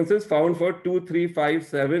similar congruences found for 2, 3, 5,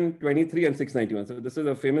 7, 23, and 691. So this is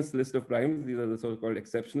a famous list of primes. These are the so-called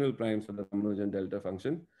exceptional primes for the Ramanujan delta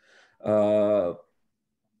function.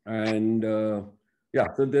 Yeah,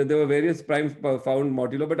 so there were various primes found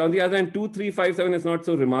modulo, but on the other hand, 2, 3, 5, 7 is not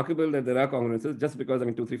so remarkable that there are congruences, just because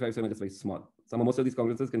 2, 3, 5, 7 are just very small. Most of these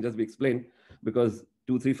congruences can just be explained because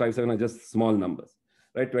 2, 3, 5, 7 are just small numbers.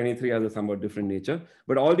 right? 23 has a somewhat different nature.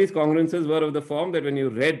 But all these congruences were of the form that when you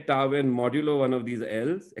read tau n modulo one of these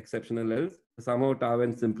L's, exceptional L's, somehow tau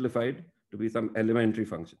n simplified to be some elementary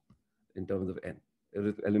function in terms of n,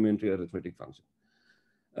 elementary arithmetic function.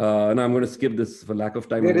 Now I'm going to skip this for lack of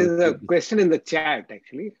time. There is a question in the chat,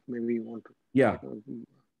 actually. Maybe you want to. Yeah.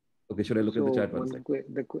 Okay, should I look at the chat one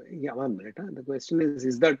minute. The question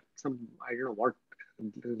is that some, I don't know what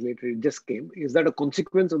related it just came. Is that a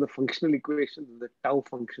consequence of the functional equation the tau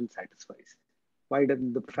function satisfies? Why does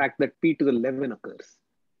the fact that p to the 11 occurs?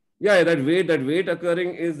 Yeah, that weight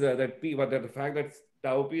occurring is that p, but the fact that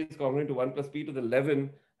tau p is congruent to 1 plus p to the 11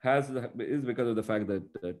 is because of the fact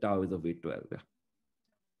that tau is of weight 12. Yeah.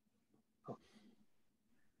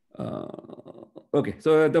 Okay,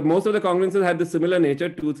 so most of the congruences had the similar nature,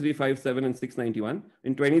 2, 3, 5, 7, and 691.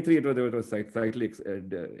 In 23, it was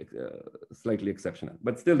slightly exceptional.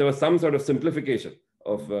 But still, there was some sort of simplification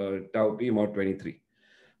of tau p mod 23.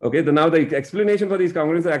 Okay, now the explanation for these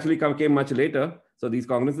congruences actually came much later. So these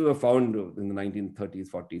congruences were found in the 1930s,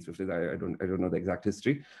 40s, 50s. I don't know the exact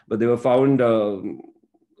history, but they were found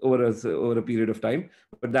over a period of time.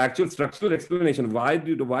 But the actual structural explanation, why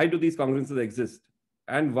do these congruences exist?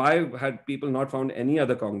 And why had people not found any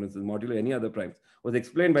other congruences, modulo any other primes, was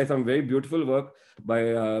explained by some very beautiful work by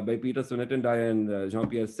Peter Sunetendai and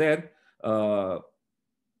Jean-Pierre Serre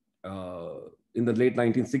in the late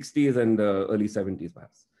 1960s and early 70s,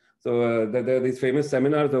 perhaps. So there are these famous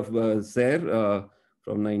seminars of Serre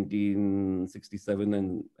from 1967,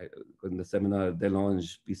 and in the seminar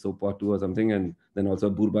Delange, Pissot-Poitou or something, and then also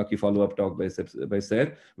a Bourbaki follow-up talk by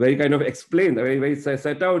Serre, where he kind of explained, where he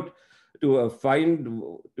set out to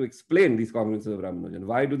explain these congruences of Ramanujan.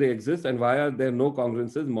 Why do they exist, and why are there no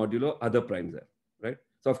congruences modulo other primes there, right?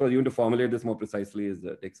 So of course, you want to formulate this more precisely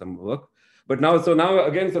take some work. But now, so now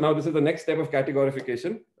this is the next step of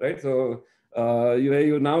categorification, right? So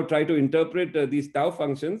you now try to interpret these tau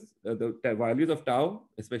functions, the values of tau,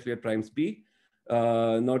 especially at primes p,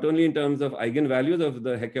 not only in terms of eigenvalues of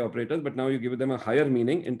the Hecke operators, but now you give them a higher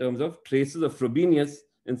meaning in terms of traces of Frobenius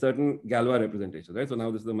in certain Galois representations, right? So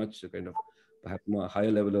now this is a much kind of perhaps more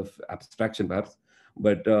higher level of abstraction, perhaps,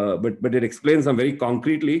 but it explains some very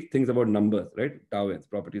concretely things about numbers, right? Tau n's,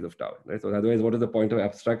 properties of tau, right? So otherwise, what is the point of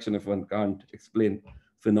abstraction if one can't explain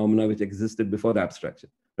phenomena which existed before the abstraction,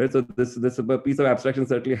 right? So this piece of abstraction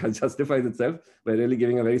certainly justifies itself by really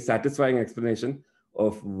giving a very satisfying explanation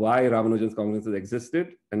of why Ramanujan's congruences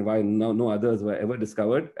existed and why no others were ever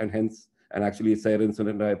discovered, and actually Serre and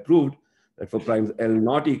Sunetendai proved that for primes L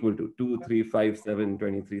not equal to 2, 3, 5, 7,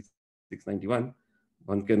 23, 691,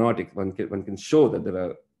 one can show that there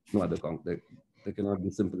are no other there cannot be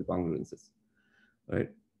simple congruences, right?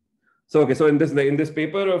 So okay, so in this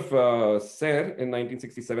paper of Serre in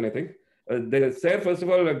 1967, I think Serre first of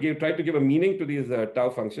all tried to give a meaning to these tau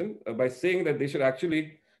function by saying that they should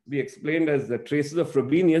actually be explained as the traces of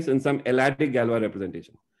Frobenius in some L-adic Galois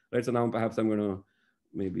representation, right? So now perhaps I'm going to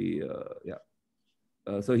maybe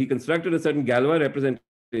so he constructed a certain Galois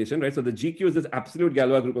representation, right? So the GQ is this absolute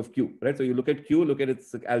Galois group of Q, right? So you look at Q, look at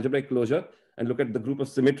its algebraic closure, and look at the group of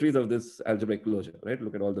symmetries of this algebraic closure, right?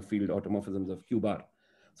 Look at all the field automorphisms of Q bar.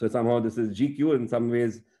 So somehow this is GQ. In some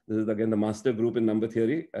ways, this is again the master group in number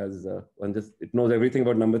theory, as it knows everything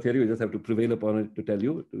about number theory. We just have to prevail upon it to tell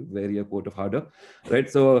you, to vary a quote of Harder, right?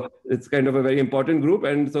 So it's kind of a very important group.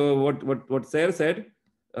 And so what Serre said,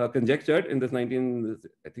 conjectured in this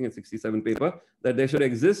 1967 paper, that there should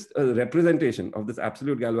exist a representation of this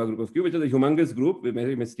absolute Galois group of Q, which is a humongous group,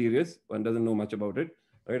 very mysterious. One doesn't know much about it,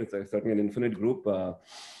 right? It's certainly an infinite group.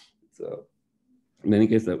 So in any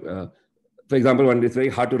case, for example, it's very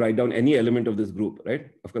hard to write down any element of this group, right?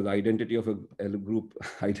 Of course, the identity of a group,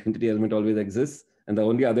 identity element always exists. And the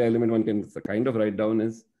only other element one can kind of write down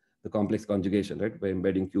is the complex conjugation, right? By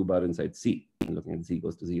embedding Q bar inside C and looking at Z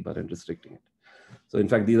goes to Z bar and restricting it. So in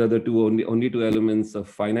fact, these are the only two elements of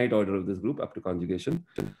finite order of this group up to conjugation.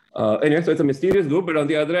 Anyway, so it's a mysterious group, but on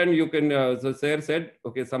the other hand, you can, so Serre said,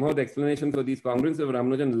 okay, somehow the explanation for these congruences of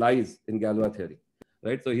Ramanujan lies in Galois theory,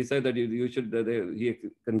 right? So he said that he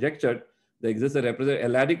conjectured there exists a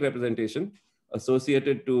L-adic representation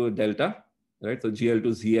associated to delta, right? So GL to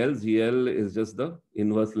ZL, ZL is just the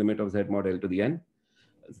inverse limit of Z mod L to the N.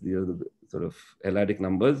 These are the sort of L-adic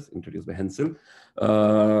numbers introduced by Hensel.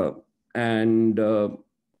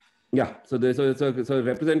 Yeah, so there's a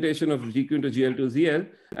representation of GQ into GL to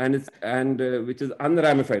ZL, which is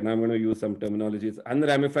unramified. Now I'm going to use some terminology. It's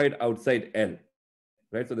unramified outside L,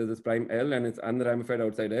 right? So there's this prime L, and it's unramified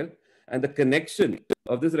outside L. And the connection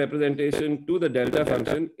of this representation to the delta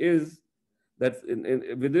function is that's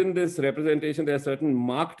within this representation, there are certain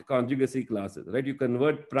marked conjugacy classes, right? You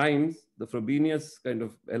convert primes, the Frobenius kind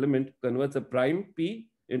of element converts a prime P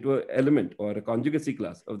into an element or a conjugacy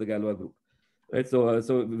class of the Galois group, right? So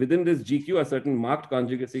within this GQ are certain marked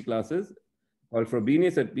conjugacy classes called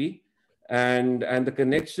Frobenius at P, and the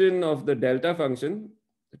connection of the delta function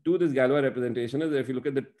to this Galois representation is, if you look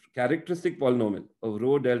at the characteristic polynomial of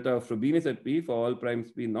rho delta of Frobenius at P for all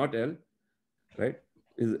primes P not L, right,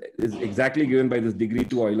 is exactly given by this degree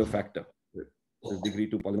 2 Euler factor, this degree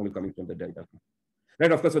 2 polynomial coming from the delta.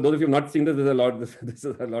 Right, of course, for those of you who have not seen this, this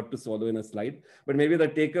is a lot to swallow in a slide, but maybe the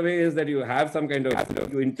takeaway is that you have some kind of,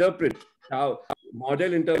 you interpret tau,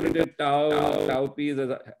 model interpreted tau p's as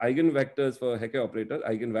eigenvectors for Hecke operators,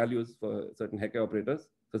 eigenvalues for certain Hecke operators,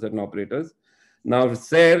 for certain operators. Now,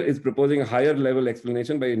 Serre is proposing a higher level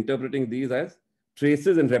explanation by interpreting these as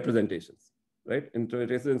traces and representations, right?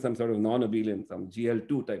 Traces in some sort of non-abelian, some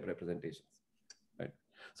GL2 type representations, right?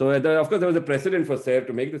 So, of course, there was a precedent for Serre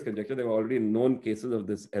to make this conjecture. There were already known cases of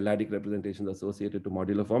this L-adic representations associated to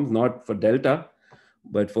modular forms, not for delta,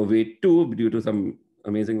 but for weight 2, due to some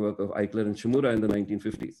amazing work of Eichler and Shimura in the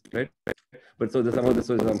 1950s, right? But so some of this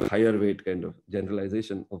was some higher weight kind of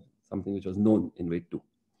generalization of something which was known in weight 2.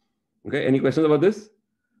 Okay, any questions about this?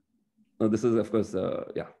 No, this is, of course,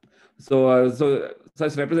 yeah. So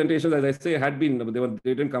such representations, as I say, had been,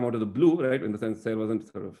 they didn't come out of the blue, right? In the sense, there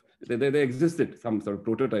wasn't sort of, they existed, some sort of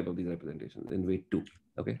prototype of these representations in weight 2.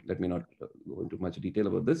 Okay, let me not go into much detail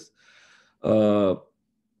about this. So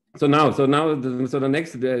the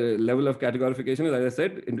next level of categorification is, as I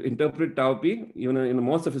said, interpret tau p even in a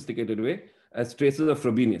more sophisticated way as traces of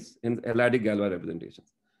Frobenius in L-adic Galois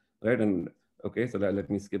representations, right? And okay, so let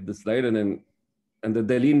me skip this slide, and the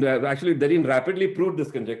Deline rapidly proved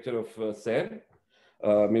this conjecture of Serre,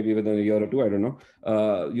 maybe within a year or two, I don't know,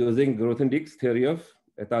 using Grothendieck's theory of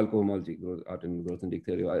étale cohomology, Grothendieck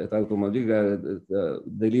theory of étale cohomology.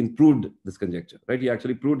 Deline proved this conjecture, right? He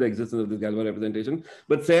actually proved the existence of this Galois representation.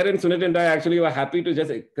 But Serre and Sunet and I actually were happy to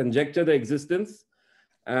just conjecture the existence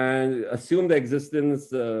and assume the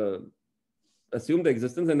existence,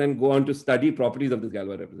 and then go on to study properties of this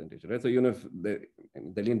Galois representation, right? So, you know,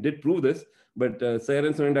 Deline did prove this, but Serre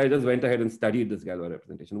and Sunet and I just went ahead and studied this Galois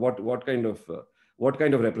representation. What kind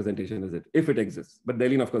of representation is it, if it exists? But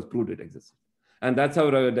Deline, of course, proved it exists. And that's how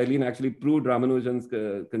Deline actually proved Ramanujan's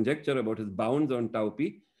conjecture about his bounds on tau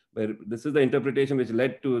p, where this is the interpretation which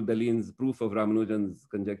led to Deline's proof of Ramanujan's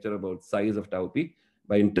conjecture about size of tau p,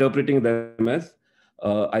 by interpreting them as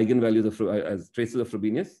eigenvalues as traces of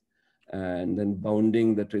Frobenius, and then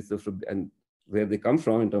bounding the traces of and where they come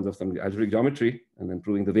from in terms of some algebraic geometry, and then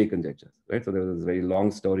proving the Weil conjectures, right? So there was this very long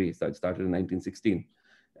story that started in 1916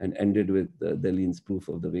 and ended with Deline's proof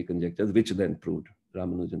of the Weil conjectures, which then proved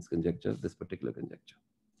Ramanujan's conjecture, this particular conjecture.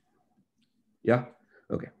 Yeah,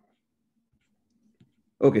 okay.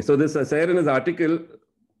 Okay, so this Serre in his article,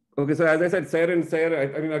 okay, so as I said,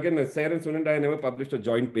 Serre, I mean, again, Serre and Sunet and I never published a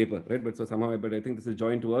joint paper, right? But so somehow, but I think this is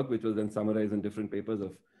joint work, which was then summarized in different papers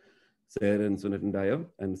of Serre and Sunet and Dyer.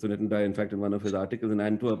 And Sunet and Dyer, in fact, in one of his articles in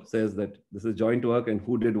Antwerp, says that this is joint work, and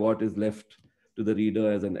who did what is left to the reader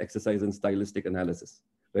as an exercise in stylistic analysis,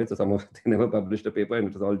 right? So somehow they never published a paper, and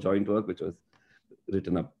it was all joint work, which was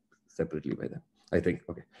written up separately by them, I think.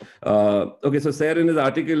 Okay. Okay, so Serre in his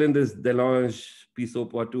article in this Delange Piso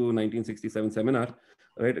Poitou 1967 seminar,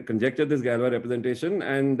 right, conjectured this Galois representation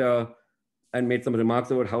and made some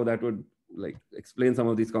remarks about how that would like explain some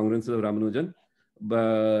of these congruences of Ramanujan.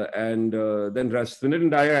 Then Sunet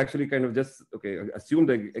and Dyer actually kind of just assumed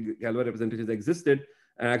that Galois representations existed,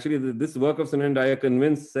 and actually this work of Sunet and Dyer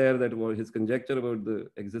convinced Serre that his conjecture about the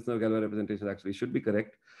existence of Galois representations actually should be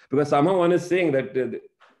correct, because somehow one is saying that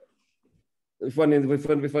if one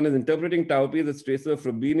is interpreting tau p as traces of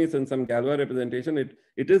Frobenius and some Galois representation,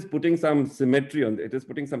 it is putting some symmetry on it, is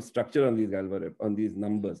putting some structure on these Galois on these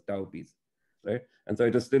numbers tau p's, right? And so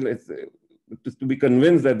it's to be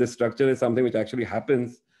convinced that this structure is something which actually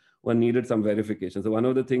happens, one needed some verification. So one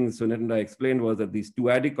of the things Sunet and I explained was that these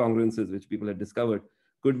two-adic congruences, which people had discovered,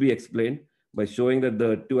 could be explained by showing that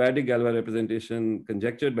the two-adic Galois representation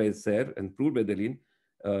conjectured by Serre and proved by Deline,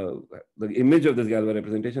 the image of this Galois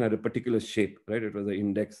representation had a particular shape, right? It was an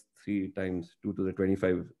index 3 times 2 to the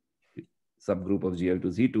 25 subgroup of GL to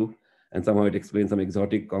Z2, and somehow it explains some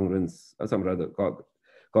exotic congruence, or some rather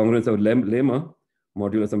congruence of lemma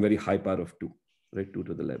modulo some very high power of 2, right? 2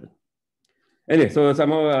 to the 11. Anyway, so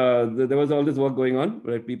somehow there was all this work going on,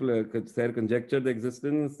 right? People Serre conjectured the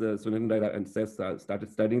existence, Sunet and Serre started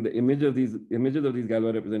studying the images of these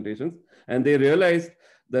Galois representations, and they realized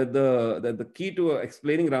that the key to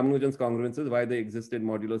explaining Ramanujan's congruences, why they existed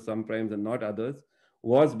modulo some primes and not others,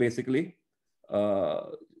 was basically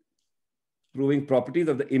proving properties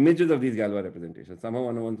of the images of these Galois representations. Somehow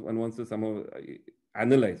one wants to somehow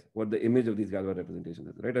analyze what the image of these Galois representations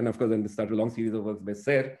is, right? And of course, then this started a long series of works by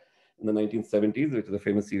Serre in the 1970s, which is a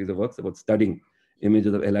famous series of works about studying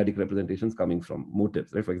images of L-adic representations coming from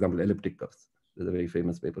motifs, right? For example, elliptic curves. There's a very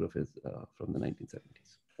famous paper of his from the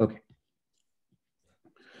 1970s. Okay.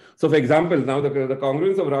 So for example, now the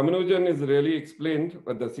congruence of Ramanujan is really explained,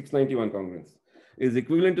 but the 691 congruence is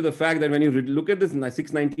equivalent to the fact that when you look at this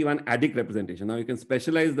 691 adic representation, now you can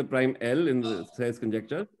specialize the prime L in the Serre's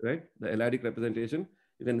conjecture, right? The L-adic representation,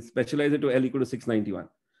 you can specialize it to L equal to 691.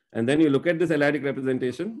 And then you look at this L-adic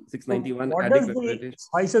representation, 691 what adic does representation. the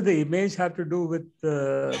size of the image have to do with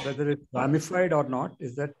whether it's ramified or not?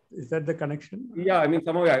 Is that the connection? Yeah, I mean,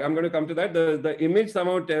 somehow I'm going to come to that. The image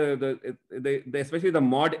somehow, especially the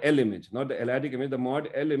mod L image, not the L-adic image, the mod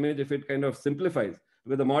L image, if it kind of simplifies,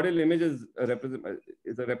 because the mod L image is a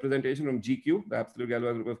representation from GQ, the absolute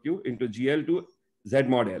Galois group of Q, into GL to Z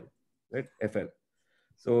mod L, right? FL.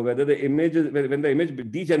 So whether the image is, when the image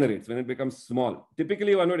degenerates, when it becomes small,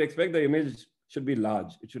 typically one would expect the image should be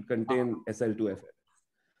large. It should contain SL to FL.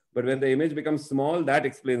 But when the image becomes small, that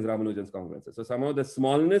explains Ramanujan's congruences. So somehow the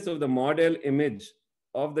smallness of the mod L image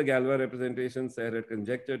of the Galois representation Serre had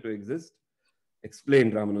conjectured to exist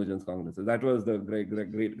explained Ramanujan's congruences. That was the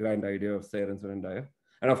great grand idea of Serre and Wintenberger.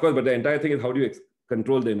 And of course, but the entire thing is how do you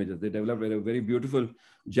control the images? They developed a very beautiful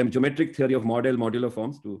geometric theory of mod L modular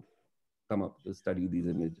forms to come up to study these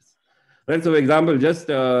images. Right. So for example, just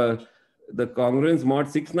the congruence mod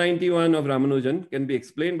 691 of Ramanujan can be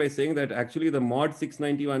explained by saying that actually the mod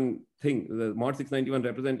 691 thing, the mod 691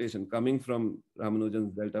 representation coming from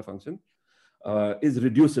Ramanujan's delta function is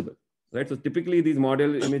reducible. Right. So typically these mod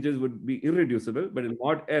L images would be irreducible, but in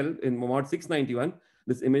mod L, in mod 691,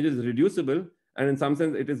 this image is reducible. And in some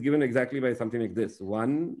sense, it is given exactly by something like this: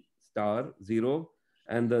 1 star 0,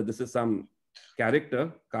 and this is some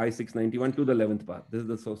character chi 691 to the 11th power. This is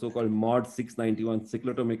the so-called mod 691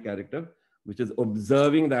 cyclotomic character, which is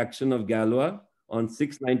observing the action of Galois on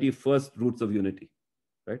 691st roots of unity,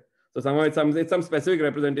 right? So somehow it's some specific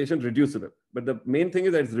representation reducible, but the main thing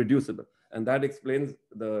is that it's reducible, and that explains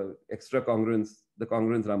the extra congruence, the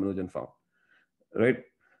congruence Ramanujan found, right?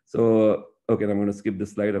 So okay, I'm going to skip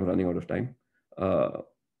this slide. I'm running out of time.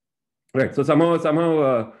 Right. So somehow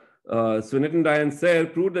Wintenberger and Serre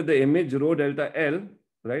proved that the image rho delta L,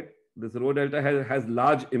 right? This rho delta has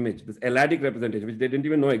large image, this L-adic representation, which they didn't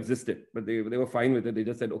even know existed, but they were fine with it. They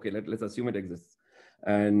just said, okay, let's assume it exists.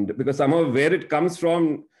 And because somehow where it comes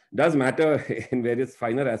from does matter in various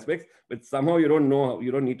finer aspects, but somehow you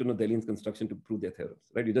don't need to know Deline's construction to prove their theorems,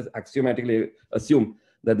 right? You just axiomatically assume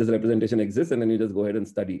that this representation exists, and then you just go ahead and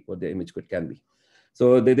study what the image can be.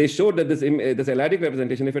 So they showed that this L-adic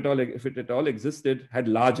representation, if it at all existed, had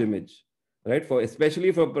large image, right?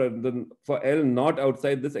 Especially for L not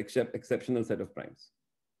outside this exceptional set of primes.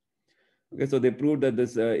 Okay, so they proved that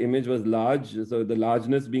this image was large. So the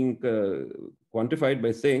largeness being quantified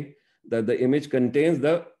by saying that the image contains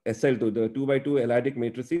the SL2, the 2x2 L-adic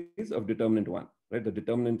matrices of determinant 1, right? The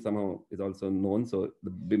determinant somehow is also known. So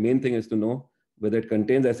the main thing is to know whether it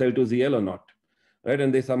contains SL2ZL or not. Right,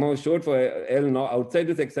 and they somehow showed for L now outside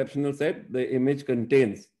this exceptional set, the image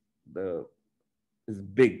contains is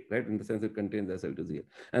big, right? In the sense it contains SL2ZL,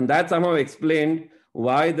 and that somehow explained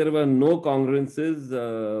why there were no congruences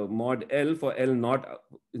mod L for L not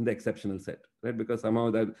in the exceptional set, right? Because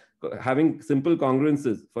somehow that having simple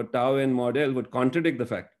congruences for tau and mod L would contradict the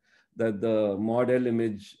fact that the mod L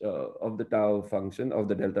image of the tau function of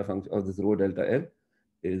the delta function of this rho delta L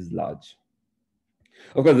is large.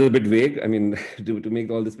 Of course, it's a bit vague. I mean, to make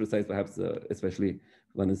all this precise, perhaps, especially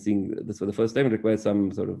one is seeing this for the first time, it requires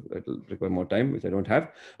it'll require more time, which I don't have.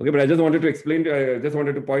 Okay, but I just wanted to explain, I just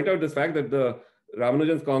wanted to point out this fact that the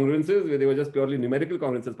Ramanujan's congruences, they were just purely numerical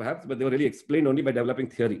congruences, perhaps, but they were really explained only by developing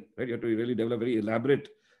theory, right? You have to really develop very elaborate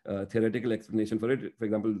theoretical explanation for it. For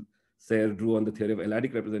example, Serre drew on the theory of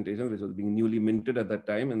L-adic representations, which was being newly minted at that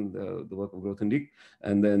time in the work of Grothendieck.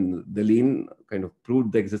 And then Deline kind of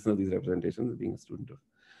proved the existence of these representations, being a student of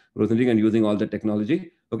Grothendieck and using all the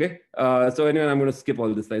technology. Okay. So anyway, I'm going to skip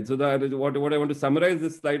all this slide. So what I want to summarize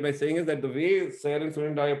this slide by saying is that the way Serre and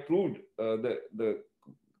Wintenberger proved the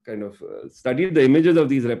kind of studied the images of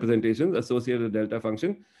these representations associated with delta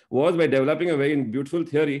function was by developing a very beautiful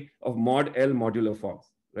theory of mod L modular forms,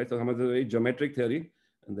 right? So it's a very geometric theory.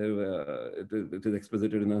 And it is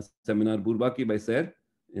exposited in a seminar Bourbaki by Serre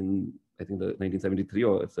in, I think, the 1973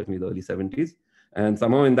 or certainly the early 70s. And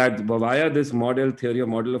somehow in that, via this model theory of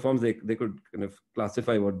modular forms, they could kind of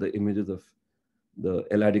classify what the images of the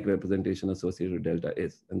L-adic representation associated with delta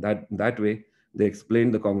is. And that way, they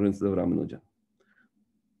explained the congruences of Ramanujan.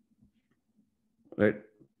 right?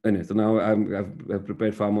 Anyway, so now I've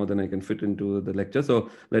prepared far more than I can fit into the lecture. So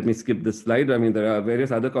let me skip this slide. I mean, there are various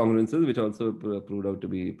other congruences which also proved to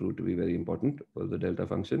be very important for the delta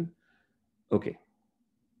function. Okay.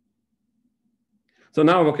 So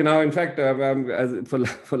now, okay, now in fact,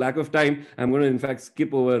 for lack of time, I'm going to in fact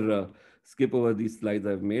skip over these slides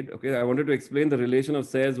I've made. Okay, I wanted to explain the relation of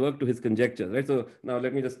Serre's work to his conjectures, right? So now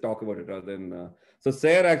let me just talk about it rather than. So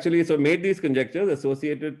Serre actually made these conjectures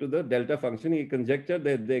associated to the delta function. He conjectured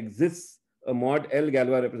that there exists a mod L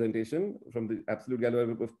Galois representation from the absolute Galois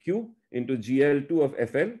group of Q into GL2 of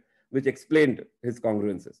FL, which explained his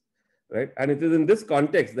congruences, right? And it is in this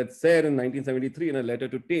context that Serre in 1973, in a letter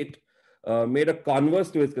to Tate, made a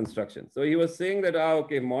converse to his construction. So he was saying that,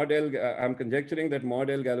 okay, mod L, I'm conjecturing that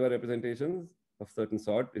mod L Galois representations of certain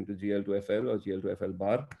sort into GL2FL or GL2FL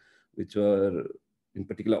bar, which were in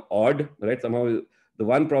particular odd, right? Somehow the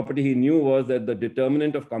one property he knew was that the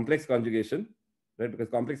determinant of complex conjugation, right? Because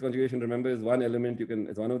complex conjugation, remember, is one element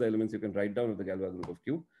is one of the elements you can write down of the Galois group of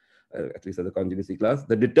Q, at least as a conjugacy class.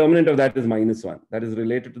 The determinant of that is -1. That is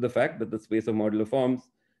related to the fact that the space of modular forms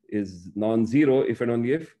is non-zero if and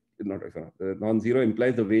only if, non-zero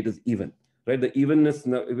implies the weight is even, right? The evenness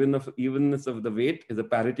of the weight is a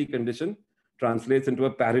parity condition, translates into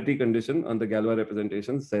a parity condition on the Galois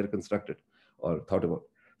representations Serre constructed or thought about.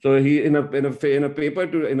 So he, in a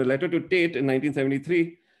letter to Tate in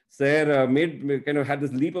 1973, Serre had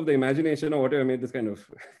this leap of the imagination or whatever, made this kind of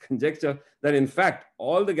conjecture that in fact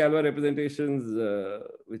all the Galois representations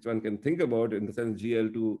which one can think about in the sense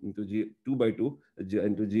GL2 into G2 by 2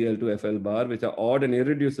 into GL2 FL bar, which are odd and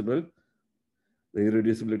irreducible. The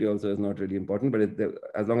irreducibility also is not really important, but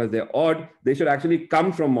as long as they're odd, they should actually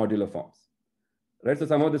come from modular forms. Right, so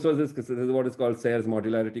somehow this is what is called Serre's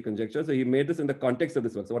modularity conjecture. So he made this in the context of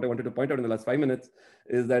this work. So what I wanted to point out in the last 5 minutes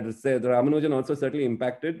is that the Ramanujan also certainly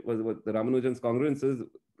impacted, was what the Ramanujan's congruences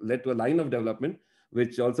led to a line of development,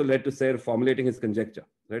 which also led to Serre formulating his conjecture,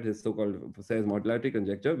 right? His so-called Serre's modularity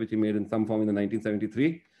conjecture, which he made in some form in the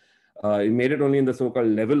 1973. He made it only in the so-called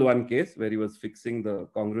level 1 case, where he was fixing the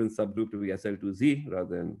congruence subgroup to be SL2Z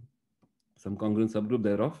rather than some congruence subgroup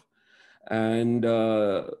thereof. And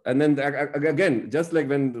then again, just like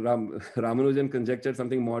when Ramanujan conjectured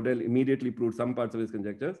something, model immediately proved some parts of his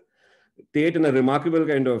conjectures. Tate, in a remarkable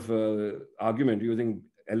kind of argument using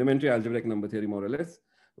elementary algebraic number theory, more or less,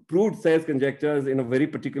 proved Serre's conjectures in a very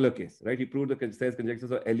particular case, right? He proved the Serre's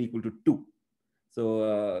conjectures of L equal to 2. So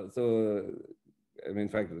I mean, in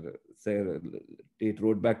fact, Tate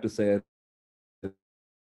wrote back to Serre.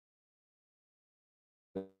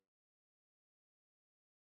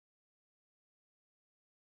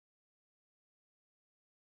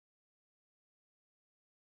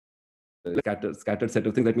 Scattered set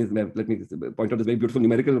of things. Let me point out this very beautiful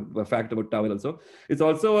numerical fact about tau L also. It's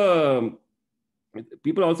also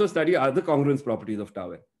people also study other congruence properties of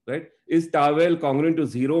tau L, right? Is tau L congruent to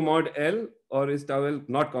 0 mod L, or is tau L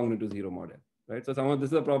not congruent to 0 mod L, right? So somehow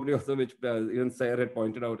this is a property also which even Serre had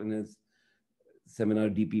pointed out in his seminar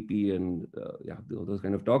DPP and those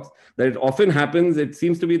kind of talks, that it often happens. It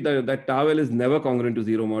seems to be that tau L is never congruent to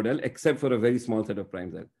 0 mod L except for a very small set of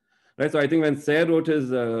primes L. Right, so I think when Serre wrote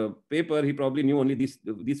his paper, he probably knew only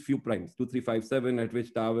these few primes, 2, 3, 5, 7, at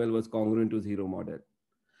which tau L was congruent to 0 mod L,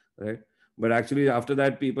 right? But actually, after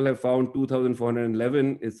that, people have found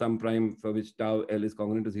 2411 is some prime for which tau L is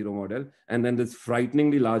congruent to 0 mod L, and then this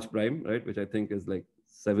frighteningly large prime, right, which I think is like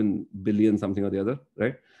 7 billion something or the other,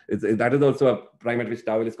 right? That is also a prime at which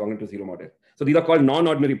tau L is congruent to 0 mod L. So these are called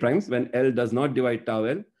non-ordinary primes. When L does not divide tau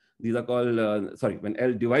L, these are called when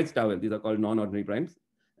L divides tau L, these are called non-ordinary primes.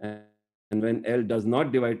 And when L does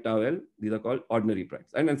not divide tau L, these are called ordinary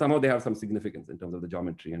primes. And then somehow they have some significance in terms of the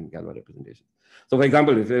geometry and Galois representation. So for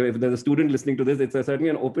example, if there's a student listening to this, it's certainly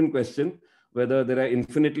an open question whether there are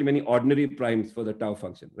infinitely many ordinary primes for the tau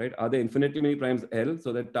function, right? Are there infinitely many primes L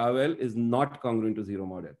so that tau L is not congruent to 0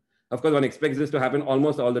 mod L? Of course, one expects this to happen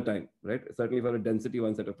almost all the time, right? Certainly for a density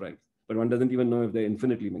 1 set of primes, but one doesn't even know if there are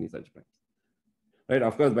infinitely many such primes, right?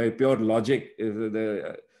 Of course, by pure logic,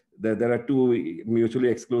 there are 2 mutually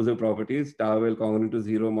exclusive properties, tau L congruent to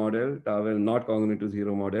 0 mod L, tau L not congruent to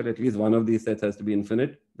 0 mod L. At least one of these sets has to be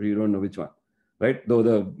infinite, but you don't know which one, right? Though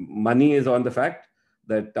the money is on the fact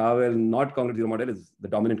that tau L not congruent to 0 mod L is the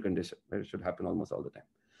dominant condition, right? It should happen almost all the time.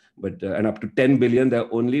 But and up to 10 billion, there are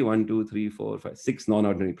only 1, 2, 3, 4, 5, 6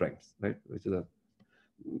 non-ordinary primes, right? Which is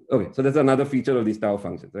okay. So there's another feature of these tau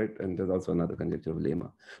functions, right? And there's also another conjecture of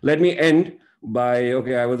lemma. Let me end by,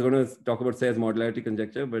 I was going to talk about Serre's modularity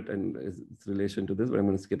conjecture, and its relation to this, but I'm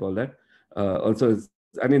going to skip all that. Also,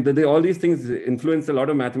 I mean, all these things influence a lot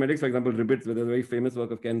of mathematics. For example, Ribbit's, there's a very famous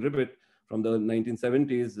work of Ken Ribbit from the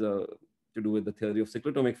 1970s, to do with the theory of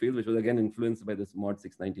cyclotomic fields, which was again influenced by this mod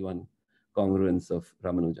 691 congruence of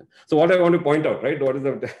Ramanujan. So what I want to point out, right, what is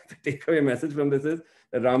the takeaway message from this is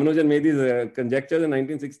that Ramanujan made these conjectures in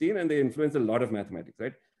 1916, and they influenced a lot of mathematics,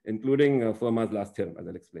 right, including Fermat's last theorem, as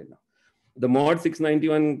I'll explain now. The mod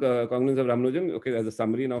 691 congruence of Ramanujan, okay, as a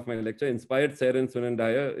summary now of my lecture, inspired Serre and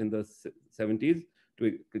Dyer in the 70s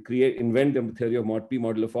to invent the theory of mod P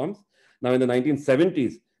modular forms. Now in the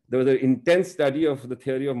 1970s, there was an intense study of the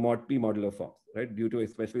theory of mod P modular forms, right, due to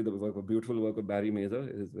especially the beautiful work of Barry Mazur,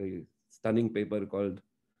 his very stunning paper called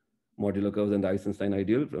Modular Curves and the Eisenstein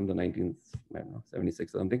Ideal from the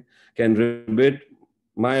 1976 or something. Ken Ribbit,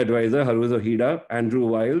 my advisor, Haruzo Hida, Andrew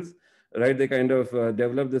Wiles, right, they kind of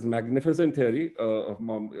developed this magnificent theory of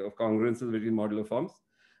congruences between modular forms.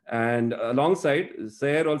 And alongside,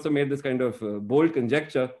 Serre also made this kind of bold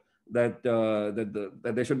conjecture that, that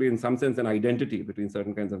there should be in some sense an identity between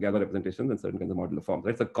certain kinds of Galois representations and certain kinds of modular forms.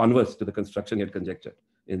 Right? It's a converse to the construction he had conjectured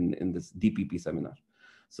in this DPP seminar.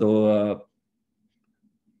 So,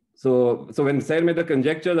 so when Serre made the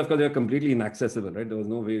conjectures, of course, they were completely inaccessible, right? There was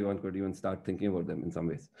no way one could even start thinking about them in some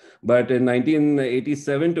ways. But in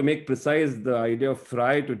 1987, to make precise the idea of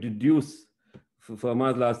Frey to deduce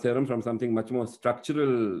Fermat's last theorem from something much more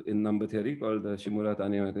structural in number theory called the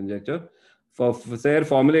Shimura-Taniyama conjecture, Serre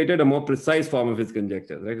formulated a more precise form of his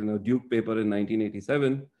conjectures, right? In a Duke paper in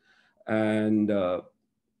 1987, and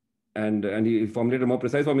he formulated a more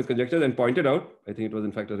precise form of his conjectures and pointed out, I think it was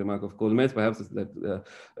in fact a remark of Colmes perhaps, that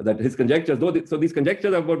that his conjectures, so these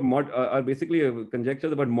conjectures about are basically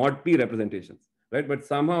conjectures about mod P representations, right? But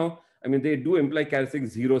somehow, I mean, they do imply characteristic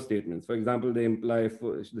zero statements. For example, they imply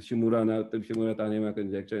for the Shimura-Taniyama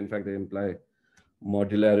conjecture, in fact, they imply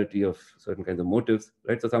modularity of certain kinds of motives,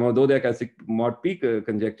 right? So somehow, though they are characteristic mod P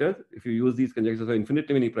conjectures, if you use these conjectures for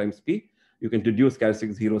infinitely many primes P, you can deduce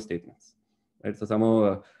characteristic zero statements, right? So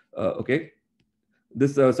somehow, okay,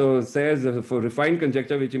 this so Serre's for refined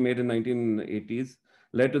conjecture, which he made in 1980s,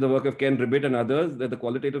 led to the work of Ken Ribbit and others that the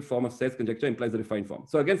qualitative form of Serre's conjecture implies a refined form.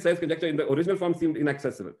 So again, Serre's conjecture in the original form seemed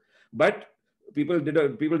inaccessible, but people did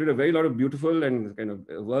a very lot of beautiful and kind of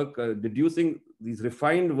work deducing these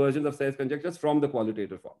refined versions of Serre's conjectures from the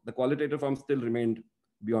qualitative form. The qualitative form still remained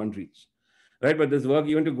beyond reach, right? But this work,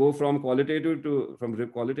 even to go from qualitative to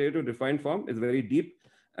refined form, is very deep.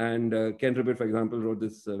 And Ken Ribbit, for example, wrote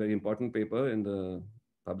this very important paper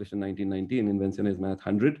published in 1990 in Invenciones Math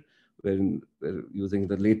 100, where using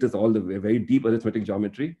the latest, all the very deep arithmetic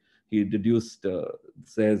geometry, he deduced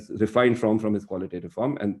Serre's refined form from his qualitative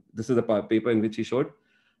form. And this is a paper in which he showed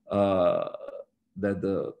that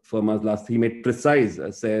the Fermat's last, he made precise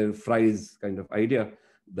Serre-Frey's kind of idea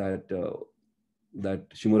that that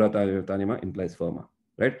Shimura-Taniyama implies Fermat.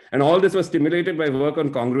 Right? And all this was stimulated by work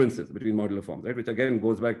on congruences between modular forms, right? Which again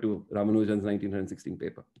goes back to Ramanujan's 1916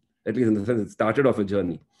 paper, at least in the sense it started off a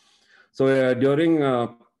journey. So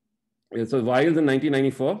so Wiles in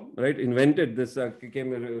 1994, right, invented this,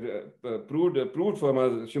 proved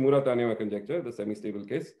Fermat's Shimura-Taniyama conjecture, the semi-stable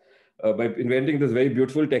case, by inventing this very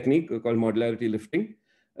beautiful technique called modularity lifting,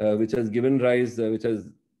 which has given rise, which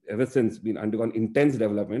has ever since been undergone intense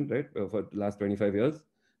development, right, for the last 25 years.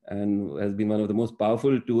 And has been one of the most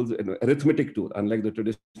powerful tools, an arithmetic tool, unlike the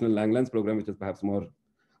traditional Langlands program, which is perhaps more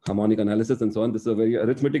harmonic analysis and so on. This is a very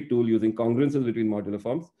arithmetic tool using congruences between modular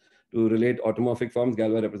forms to relate automorphic forms,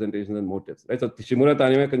 Galois representations, and motives. Right? So the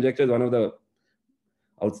Shimura-Taniyama conjecture is one of the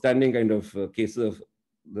outstanding kind of cases of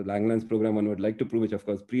the Langlands program one would like to prove, which of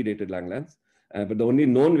course predated Langlands. But the only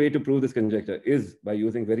known way to prove this conjecture is by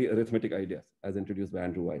using very arithmetic ideas, as introduced by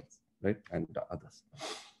Andrew Wiles, right, and others.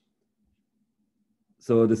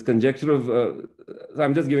 So this conjecture of, so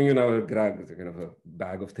I'm just giving you now a kind of a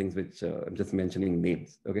bag of things which I'm just mentioning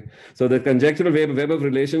names, okay? So the conjectural web of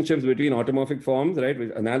relationships between automorphic forms, right, with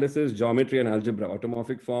analysis, geometry, and algebra.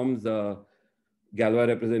 Automorphic forms, Galois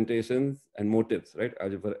representations, and motives, right,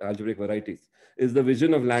 algebraic varieties, is the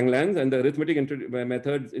vision of Langlands, and the arithmetic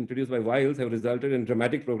methods introduced by Wiles have resulted in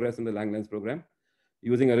dramatic progress in the Langlands program,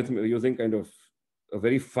 using kind of a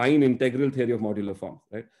very fine integral theory of modular forms,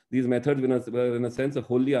 right? These methods were in a sense a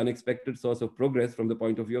wholly unexpected source of progress from the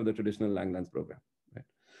point of view of the traditional Langlands program, right?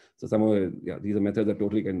 So somehow, yeah, these methods are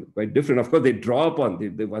totally quite different. Of course, they draw upon,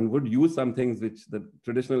 one would use some things which the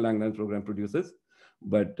traditional Langlands program produces,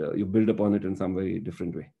 but you build upon it in some very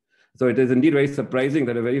different way. So it is indeed very surprising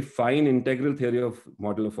that a very fine integral theory of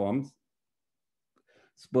modular forms,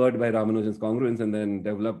 spurred by Ramanujan's congruence and then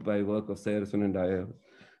developed by work of Serre and Dyer,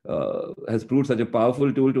 has proved such a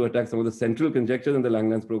powerful tool to attack some of the central conjectures in the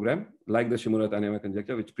Langlands program, like the Shimura-Taniyama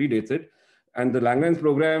conjecture, which predates it. And the Langlands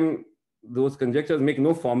program, those conjectures make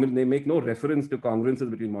no formula, they make no reference to congruences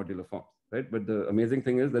between modular forms. right? But the amazing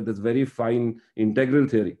thing is that this very fine integral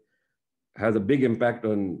theory has a big impact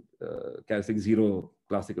on characteristic zero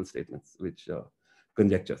classical statements, which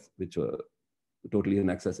conjectures, which were totally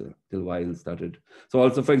inaccessible till Wiles started. So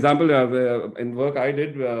also, for example, in work I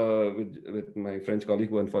did with my French colleague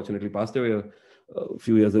who unfortunately passed away a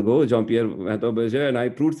few years ago, Jean-Pierre Wintenberger, and I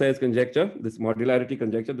proved Serre's conjecture, this modularity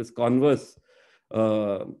conjecture, this converse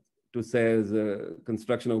to Serre's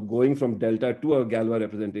construction of going from delta to a Galois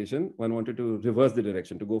representation. One wanted to reverse the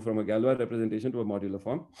direction, to go from a Galois representation to a modular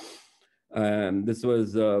form. And this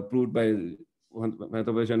was proved by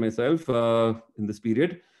Wintenberger and myself in this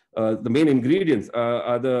period. The main ingredients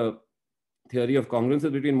are the theory of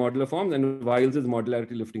congruences between modular forms and Wiles's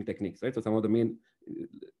modularity lifting techniques, right? So some of the main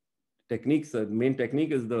techniques, the main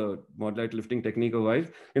technique is the modularity lifting technique of Wiles.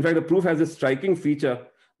 In fact, the proof has a striking feature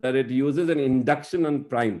that it uses an induction on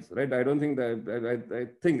primes, right? I don't think that, I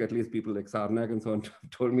think at least people like Sarnak and so on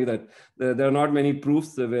told me that there are not many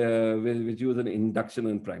proofs which use an induction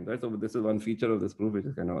on primes, right? So this is one feature of this proof, which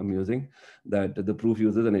is kind of amusing, that the proof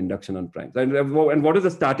uses an induction on primes. And what is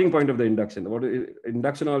the starting point of the induction?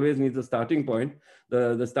 Induction always needs a starting point.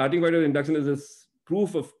 The starting point of the induction is this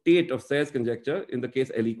proof of Tate of Serre's conjecture in the case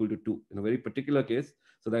L equal to 2, in a very particular case.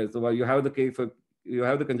 So while you have the case for, you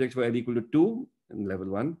have the conjecture for L equal to 2 in level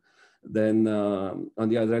 1. Then on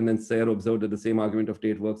the other hand, then Serre observed that the same argument of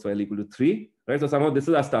Tate works for L equal to 3, right? So somehow this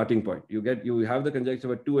is our starting point. You have the conjecture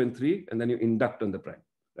for 2 and 3, and then you induct on the prime,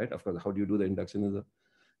 right? Of course, how do you do the induction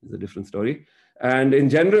is a different story. And in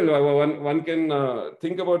general, one can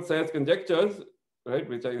think about Serre's conjectures, right?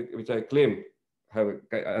 Which I claim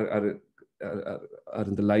are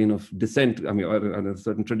in the line of descent, I mean, or a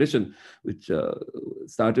certain tradition, which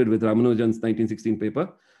started with Ramanujan's 1916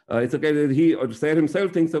 paper. It's okay. Serre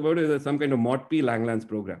himself thinks about it as some kind of mod P Langlands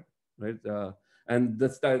program, right? And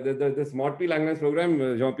this mod P Langlands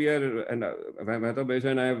program, Jean-Pierre and Wintenberger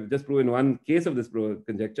and I have just proven one case of this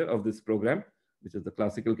conjecture of this program, which is the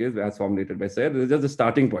classical case as formulated by Serre. This is just the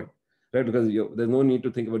starting point, right? Because there's no need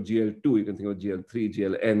to think about GL2. You can think about GL3,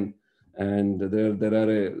 GLN. And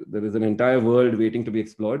there is an entire world waiting to be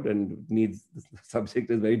explored, and the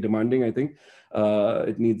subject is very demanding, I think.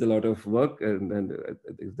 It needs a lot of work, and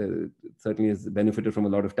it certainly has benefited from a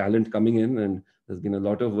lot of talent coming in, and there's been a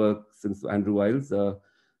lot of work since Andrew Wiles,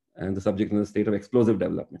 and the subject is in a state of explosive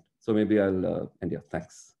development. So maybe I'll end here.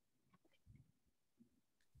 Thanks.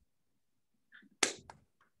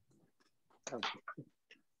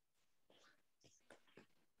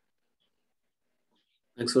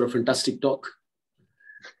 Thanks for a fantastic talk.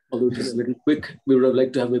 Although it is a little quick, we would have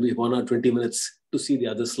liked to have maybe 1 or 20 minutes to see the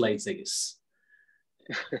other slides, I guess.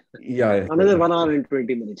 Yeah. Another 1 hour and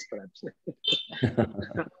 20 minutes, perhaps.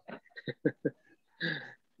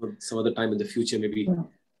 Some other time in the future, maybe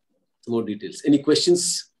some more details. Any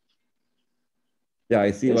questions? Yeah,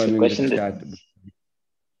 I see one in the chat.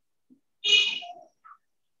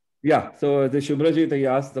 Yeah, so the Shubhrajit, he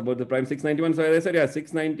asked about the prime 691. So as I said, yeah,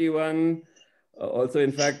 691 also,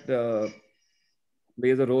 in fact,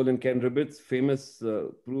 plays a role in Ken Ribbitt's famous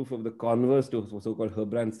proof of the converse to so-called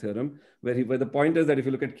Herbrand's theorem, where the point is that if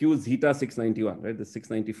you look at Q zeta 691, right, the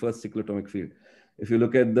 691st cyclotomic field, if you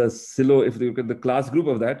look at the class group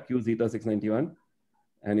of that, Q zeta 691,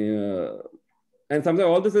 and sometimes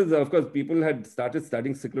all this is, of course, people had started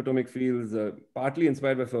studying cyclotomic fields, partly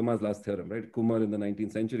inspired by Fermat's last theorem, right? Kumar in the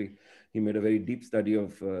 19th century, he made a very deep study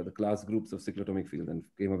of the class groups of cyclotomic fields and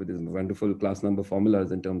came up with these wonderful class number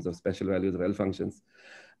formulas in terms of special values of L functions.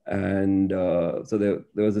 And so there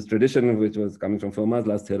was this tradition which was coming from Fermat's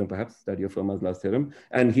last theorem, perhaps, study of Fermat's last theorem.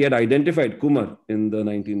 And he had identified Kumar in the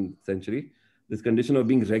 19th century, this condition of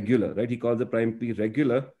being regular, right? He calls the prime P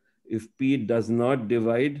regular if P does not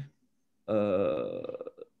divide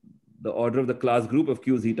the order of the class group of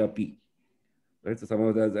Q zeta P, right? So some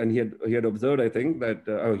of that, and he had observed, I think, that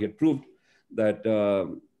he had proved that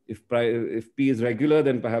if P is regular,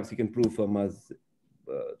 then perhaps he can prove Fermat's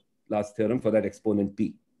last theorem for that exponent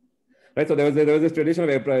P, right? So there was this tradition of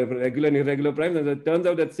regular and irregular primes, and it turns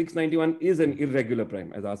out that 691 is an irregular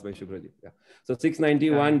prime, as asked by Shubhrajit. Yeah. So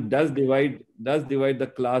 691 does divide the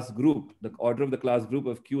class group, the order of the class group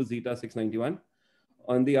of Q zeta 691.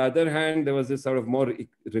 On the other hand, there was this sort of more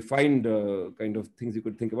refined kind of things you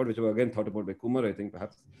could think about, which were again thought about by Kumar, I think,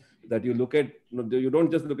 perhaps, that you look at, you don't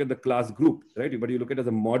just look at the class group, right? But you look at it as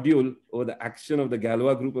a module over the action of the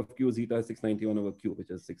Galois group of Q zeta 691 over Q, which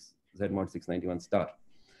is Z mod 691 star.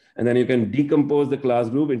 And then you can decompose the class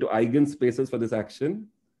group into eigenspaces for this action.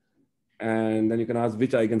 And then you can ask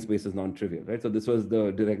which eigenspace is non-trivial, right? So this was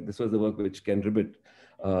the work which Ken Ribbitt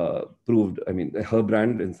proved. I mean,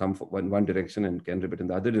 Herbrand in one direction and Ken Ribbitt in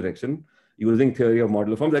the other direction, using theory of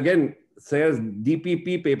modular forms. Again, Serre's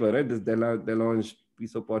DPP paper, right? This Delonge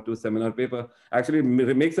Piso-Porto seminar paper actually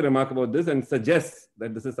makes a remark about this and suggests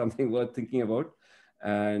that this is something worth thinking about,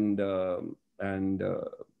 and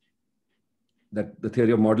that the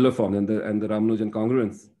theory of modular form and the Ramanujan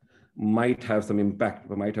congruence might have some impact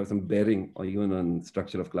or might have some bearing or even on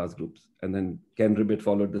structure of class groups. And then Ken Ribbett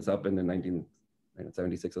followed this up in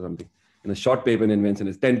 1976 or something in a short paper in Invention.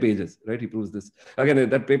 It's 10 pages, right? He proves this. Again,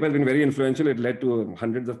 that paper has been very influential. It led to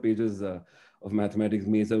hundreds of pages of mathematics.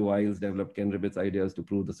 Andrew Wiles developed Ken Ribbett's ideas to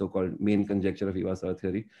prove the so-called main conjecture of Iwasawa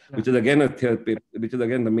theory, which is again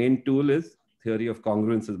the main tool is theory of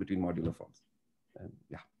congruences between modular forms. And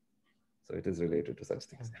yeah, so it is related to such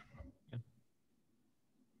things. Yeah.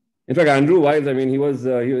 In fact, Andrew Wiles, I mean,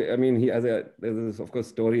 there's of course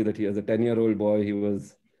story that he as a 10-year-old boy, he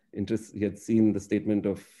had seen the statement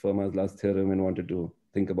of Fermat's last theorem and wanted to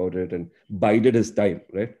think about it and bided his time,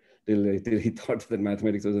 right? Till he thought that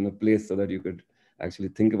mathematics was in a place so that you could actually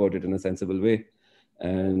think about it in a sensible way.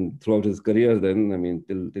 And throughout his career then, I mean,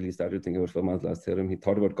 till he started thinking about Fermat's last theorem, he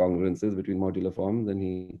thought about congruences between modular forms, and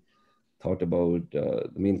he thought about the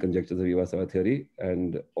main conjectures of Iwasawa theory,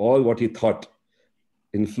 and all what he thought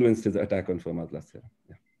influenced his attack on Fermat's last theorem.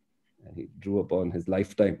 Yeah. And he drew upon his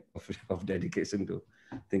lifetime of dedication to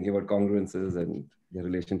thinking about congruences and their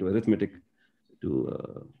relation to arithmetic.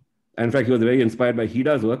 And in fact, he was very inspired by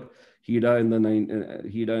Hida's work. Hida in the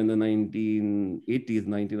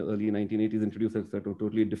 1980s, early 1980s, introduced a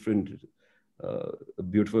totally different,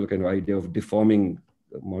 beautiful kind of idea of deforming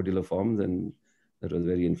modular forms, and that was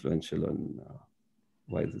very influential on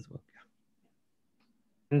Wiles' work.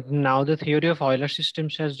 And now the theory of Euler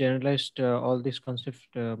systems has generalized all these concepts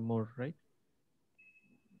more, right?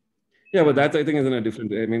 Yeah, but that I think is in a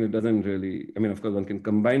different, I mean, it doesn't really, I mean, of course one can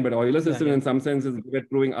combine, but Euler system in some sense is good at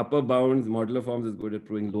proving upper bounds. Modular forms is good at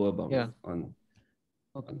proving lower bounds on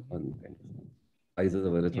kind of sizes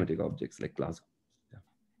of arithmetic objects like class. Yeah.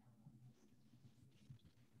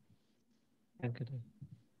 Thank you.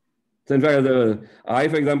 So in fact,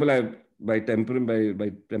 for example, by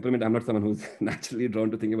temperament, I'm not someone who's naturally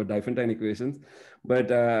drawn to thinking about Diophantine equations,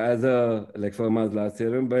 but like Fermat's last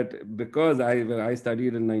theorem. But because I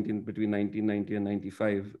studied between 1990 and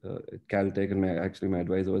 95 at Caltech, and my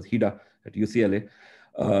advisor was Hida at UCLA.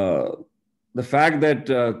 The fact that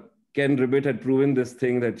Ken Ribbett had proven this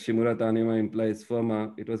thing that Shimura Tanema implies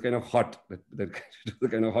Fermat, it was kind of hot. It was a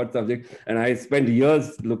kind of hot subject, and I spent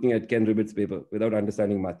years looking at Ken Ribbett's paper without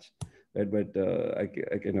understanding much. Right, but I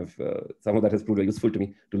kind of some of that has proved very useful to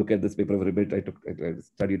me to look at this paper of Ribbett. I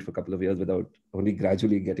studied for a couple of years without only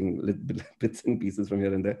gradually getting bits and pieces from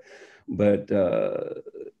here and there. But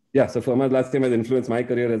yeah, so Fermat's last theorem has influenced my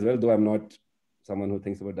career as well, though I'm not someone who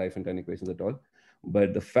thinks about Diophantine equations at all.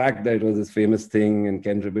 But the fact that it was this famous thing and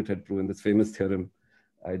Ken Ribbett had proven this famous theorem,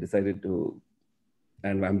 I decided to,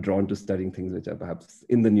 and I'm drawn to studying things which are perhaps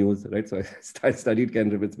in the news, right? So I studied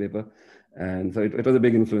Ken Ribbett's paper. And so it was a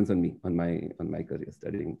big influence on me, on my career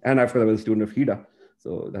studying. And after I was a student of Hida,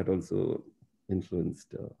 so that also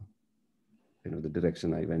influenced the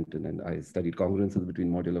direction I went in, and I studied congruences between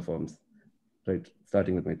modular forms, right,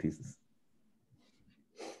 starting with my thesis.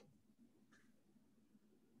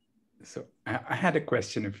 So I had a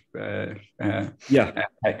question.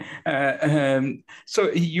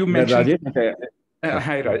 So you mentioned.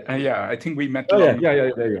 Hi, right. Yeah, I think we met. Oh, yeah.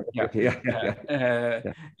 There you go.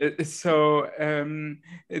 So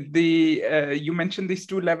you mentioned these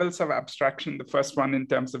two levels of abstraction. The first one in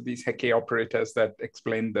terms of these Hecke operators that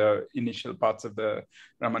explain the initial parts of the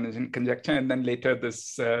Ramanujan conjecture, and then later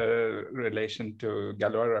this relation to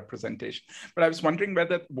Galois representation. But I was wondering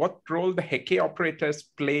what role the Hecke operators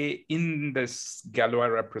play in this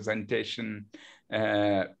Galois representation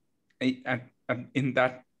in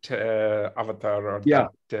that avatar or that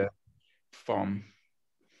form.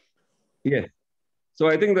 Yes. So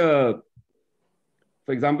I think for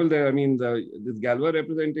example, this Galois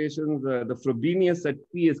representation, the Frobenius at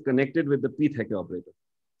P is connected with the pth Hecke operator.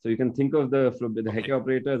 So you can think of the Hecke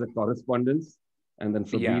operator as a correspondence, and then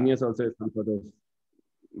Frobenius also is some sort of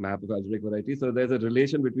map of algebraic variety. So there's a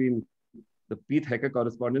relation between the pth Hecke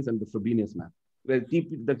correspondence and the Frobenius map. Where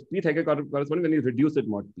the pth Hecke correspondence, when you reduce it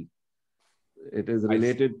mod P. It is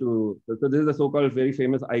related to, so this is the so-called very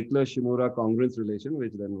famous Eichler-Shimura congruence relation,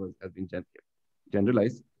 which then has been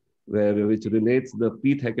generalized, which relates the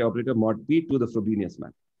pth Hecke operator mod P to the Frobenius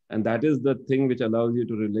map. And that is the thing which allows you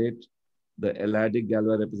to relate the L-adic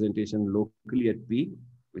Galois representation locally at P,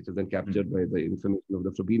 which is then captured by the information of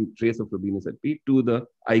the trace of Frobenius at P, to the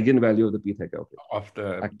eigenvalue of the pth Hecke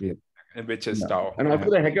operator. Which is tau. And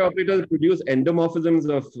also the Hecke operators produce endomorphisms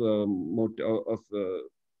of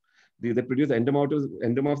they produce endomorphs.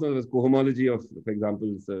 Endomorphs is cohomology of, for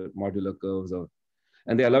example, modular curves,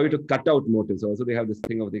 and they allow you to cut out motifs. Also, they have this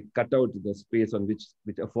thing of they cut out the space on which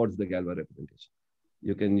affords the Galois representation.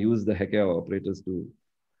 You can use the Hecke operators to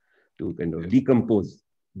kind of decompose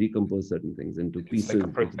certain things into pieces.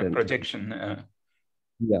 Like a projection.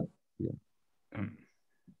 Yeah.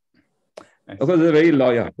 Of course, it's a very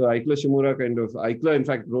law. So Eichler, in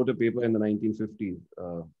fact, wrote a paper in the 1950s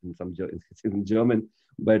in German,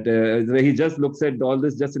 but where he just looks at all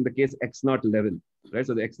this just in the case x0 level, right?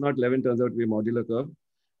 So the x0 level turns out to be a modular curve,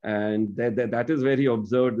 and that is where he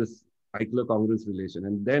observed this Eichler congruence relation.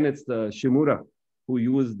 And then it's the Shimura who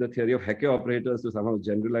used the theory of Hecke operators to somehow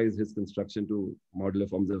generalize his construction to modular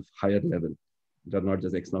forms of higher level, which are not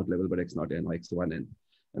just x0 level, but x0n or x1n.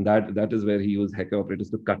 And that is where he used Hecke operators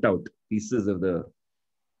to cut out pieces of the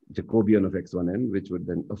Jacobian of x1n, which would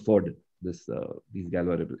then afford these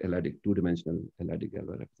Galois L-adic, two-dimensional L-adic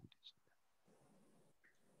Galois representation.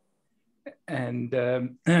 And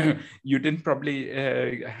you didn't probably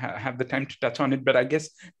have the time to touch on it, but I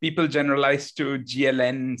guess people generalize to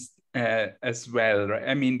GLNs as well, right?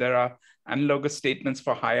 I mean, there are analogous statements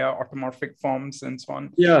for higher automorphic forms and so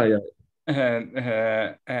on. Yeah.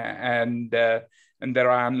 And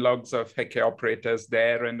there are analogs of Hecke operators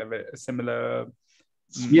there and a similar.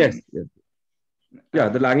 Yes. Yeah,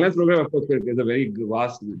 the Langlands program, of course, is a very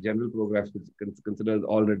vast general program which considers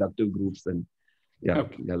all reductive groups and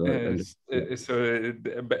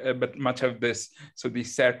but much of this, so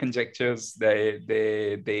these Serre conjectures,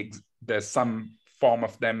 there's some form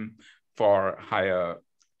of them for higher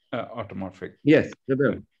automorphic. Yes,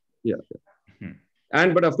 yeah.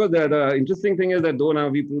 But of course, the interesting thing is that though now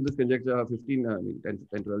we proved this conjecture 10,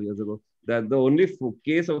 12 years ago, that the only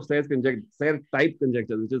case of Serre type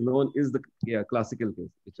conjecture, which is known, is the classical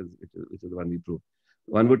case, which is the one we proved.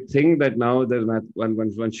 One would think that now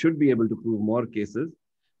one should be able to prove more cases,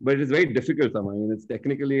 but it's very difficult somehow. I mean, it's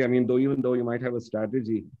technically, even though you might have a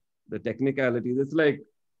strategy, the technicalities, it's like,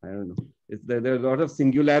 I don't know. There are a lot of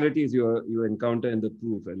singularities you encounter in the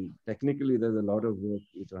proof, and technically there's a lot of work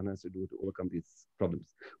which one has to do to overcome these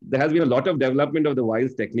problems. There has been a lot of development of the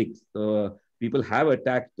Wiles techniques. So people have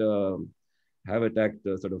attacked sort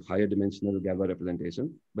of higher dimensional Galois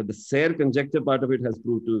representation, but the Serre conjecture part of it has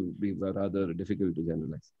proved to be rather difficult to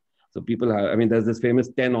generalize. So people have, there's this famous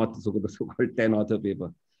 10 author, so the so-called 10 author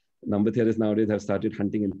paper. Number theorists nowadays have started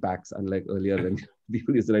hunting in packs, unlike earlier when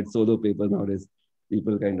people used to write solo papers. Nowadays,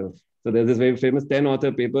 people so there's this very famous 10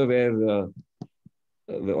 author paper where, or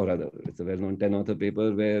rather, it's a well-known 10 author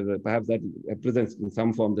paper where perhaps that represents in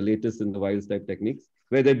some form the latest in the Wiles type techniques,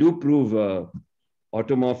 where they do prove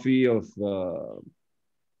automorphy of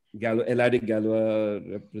L-adic Galois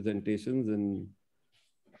representations.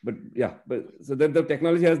 So the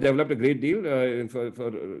technology has developed a great deal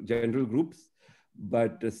for general groups.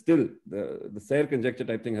 But still, the Serre conjecture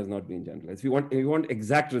type thing has not been generalized. If you want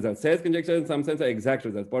exact results, Serre's conjecture in some sense are exact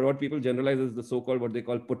results. But what people generalize is the so-called what they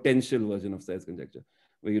call potential version of Serre's conjecture,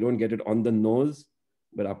 where you don't get it on the nose,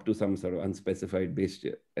 but up to some sort of unspecified base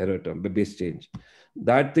error term, base change.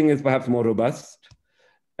 That thing is perhaps more robust,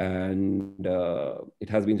 and it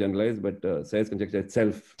has been generalized. But Serre's conjecture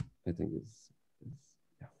itself, I think, is.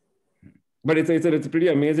 But it's pretty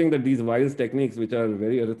amazing that these Wiles techniques, which are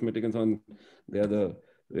very arithmetic and so on, they are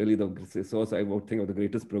really the source, I would think, of the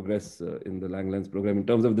greatest progress in the Langlands program in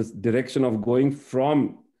terms of this direction of going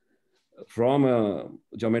from a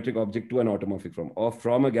geometric object to an automorphic form, or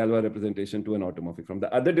from a Galois representation to an automorphic form.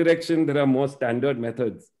 The other direction, there are more standard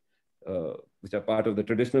methods which are part of the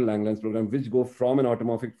traditional Langlands program, which go from an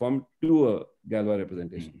automorphic form to a Galois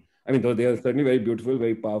representation. Though they are certainly very beautiful,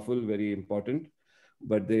 very powerful, very important.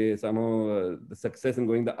 But they somehow, the success in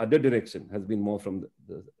going the other direction has been more from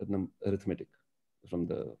the arithmetic,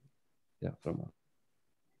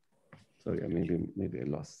 sorry, maybe I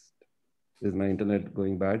lost. Is my internet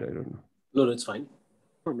going bad? I don't know. No, it's fine.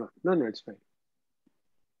 No, it's fine.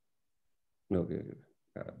 Okay.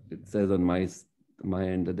 It says on my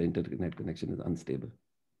end that the internet connection is unstable.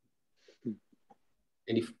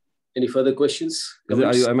 Any further questions?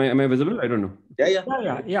 Am I visible? I don't know.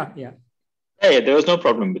 Yeah. Yeah, there was no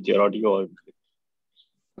problem with your audio.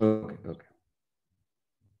 Okay.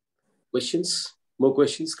 Questions? More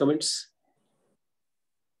questions, comments?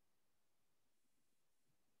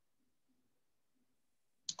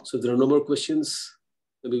 So if there are no more questions,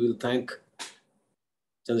 we will thank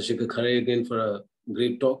Chandrashekhar Khare again for a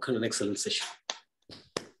great talk and an excellent session.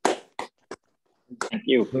 Thank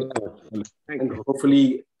you. And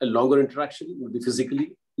hopefully a longer interaction will be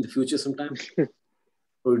physically in the future sometime.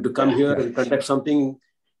 For you to come here and conduct something,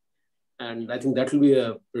 and I think that will be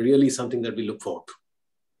really something that we look forward to.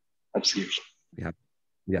 Absolutely. Yeah.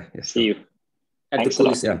 Yeah. Yes. See you. At Thanks the a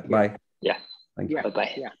lot. Yeah. Bye. Yeah. Thank you. Yeah.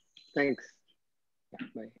 Bye-bye. Yeah. Thanks. Yeah.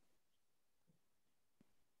 Bye.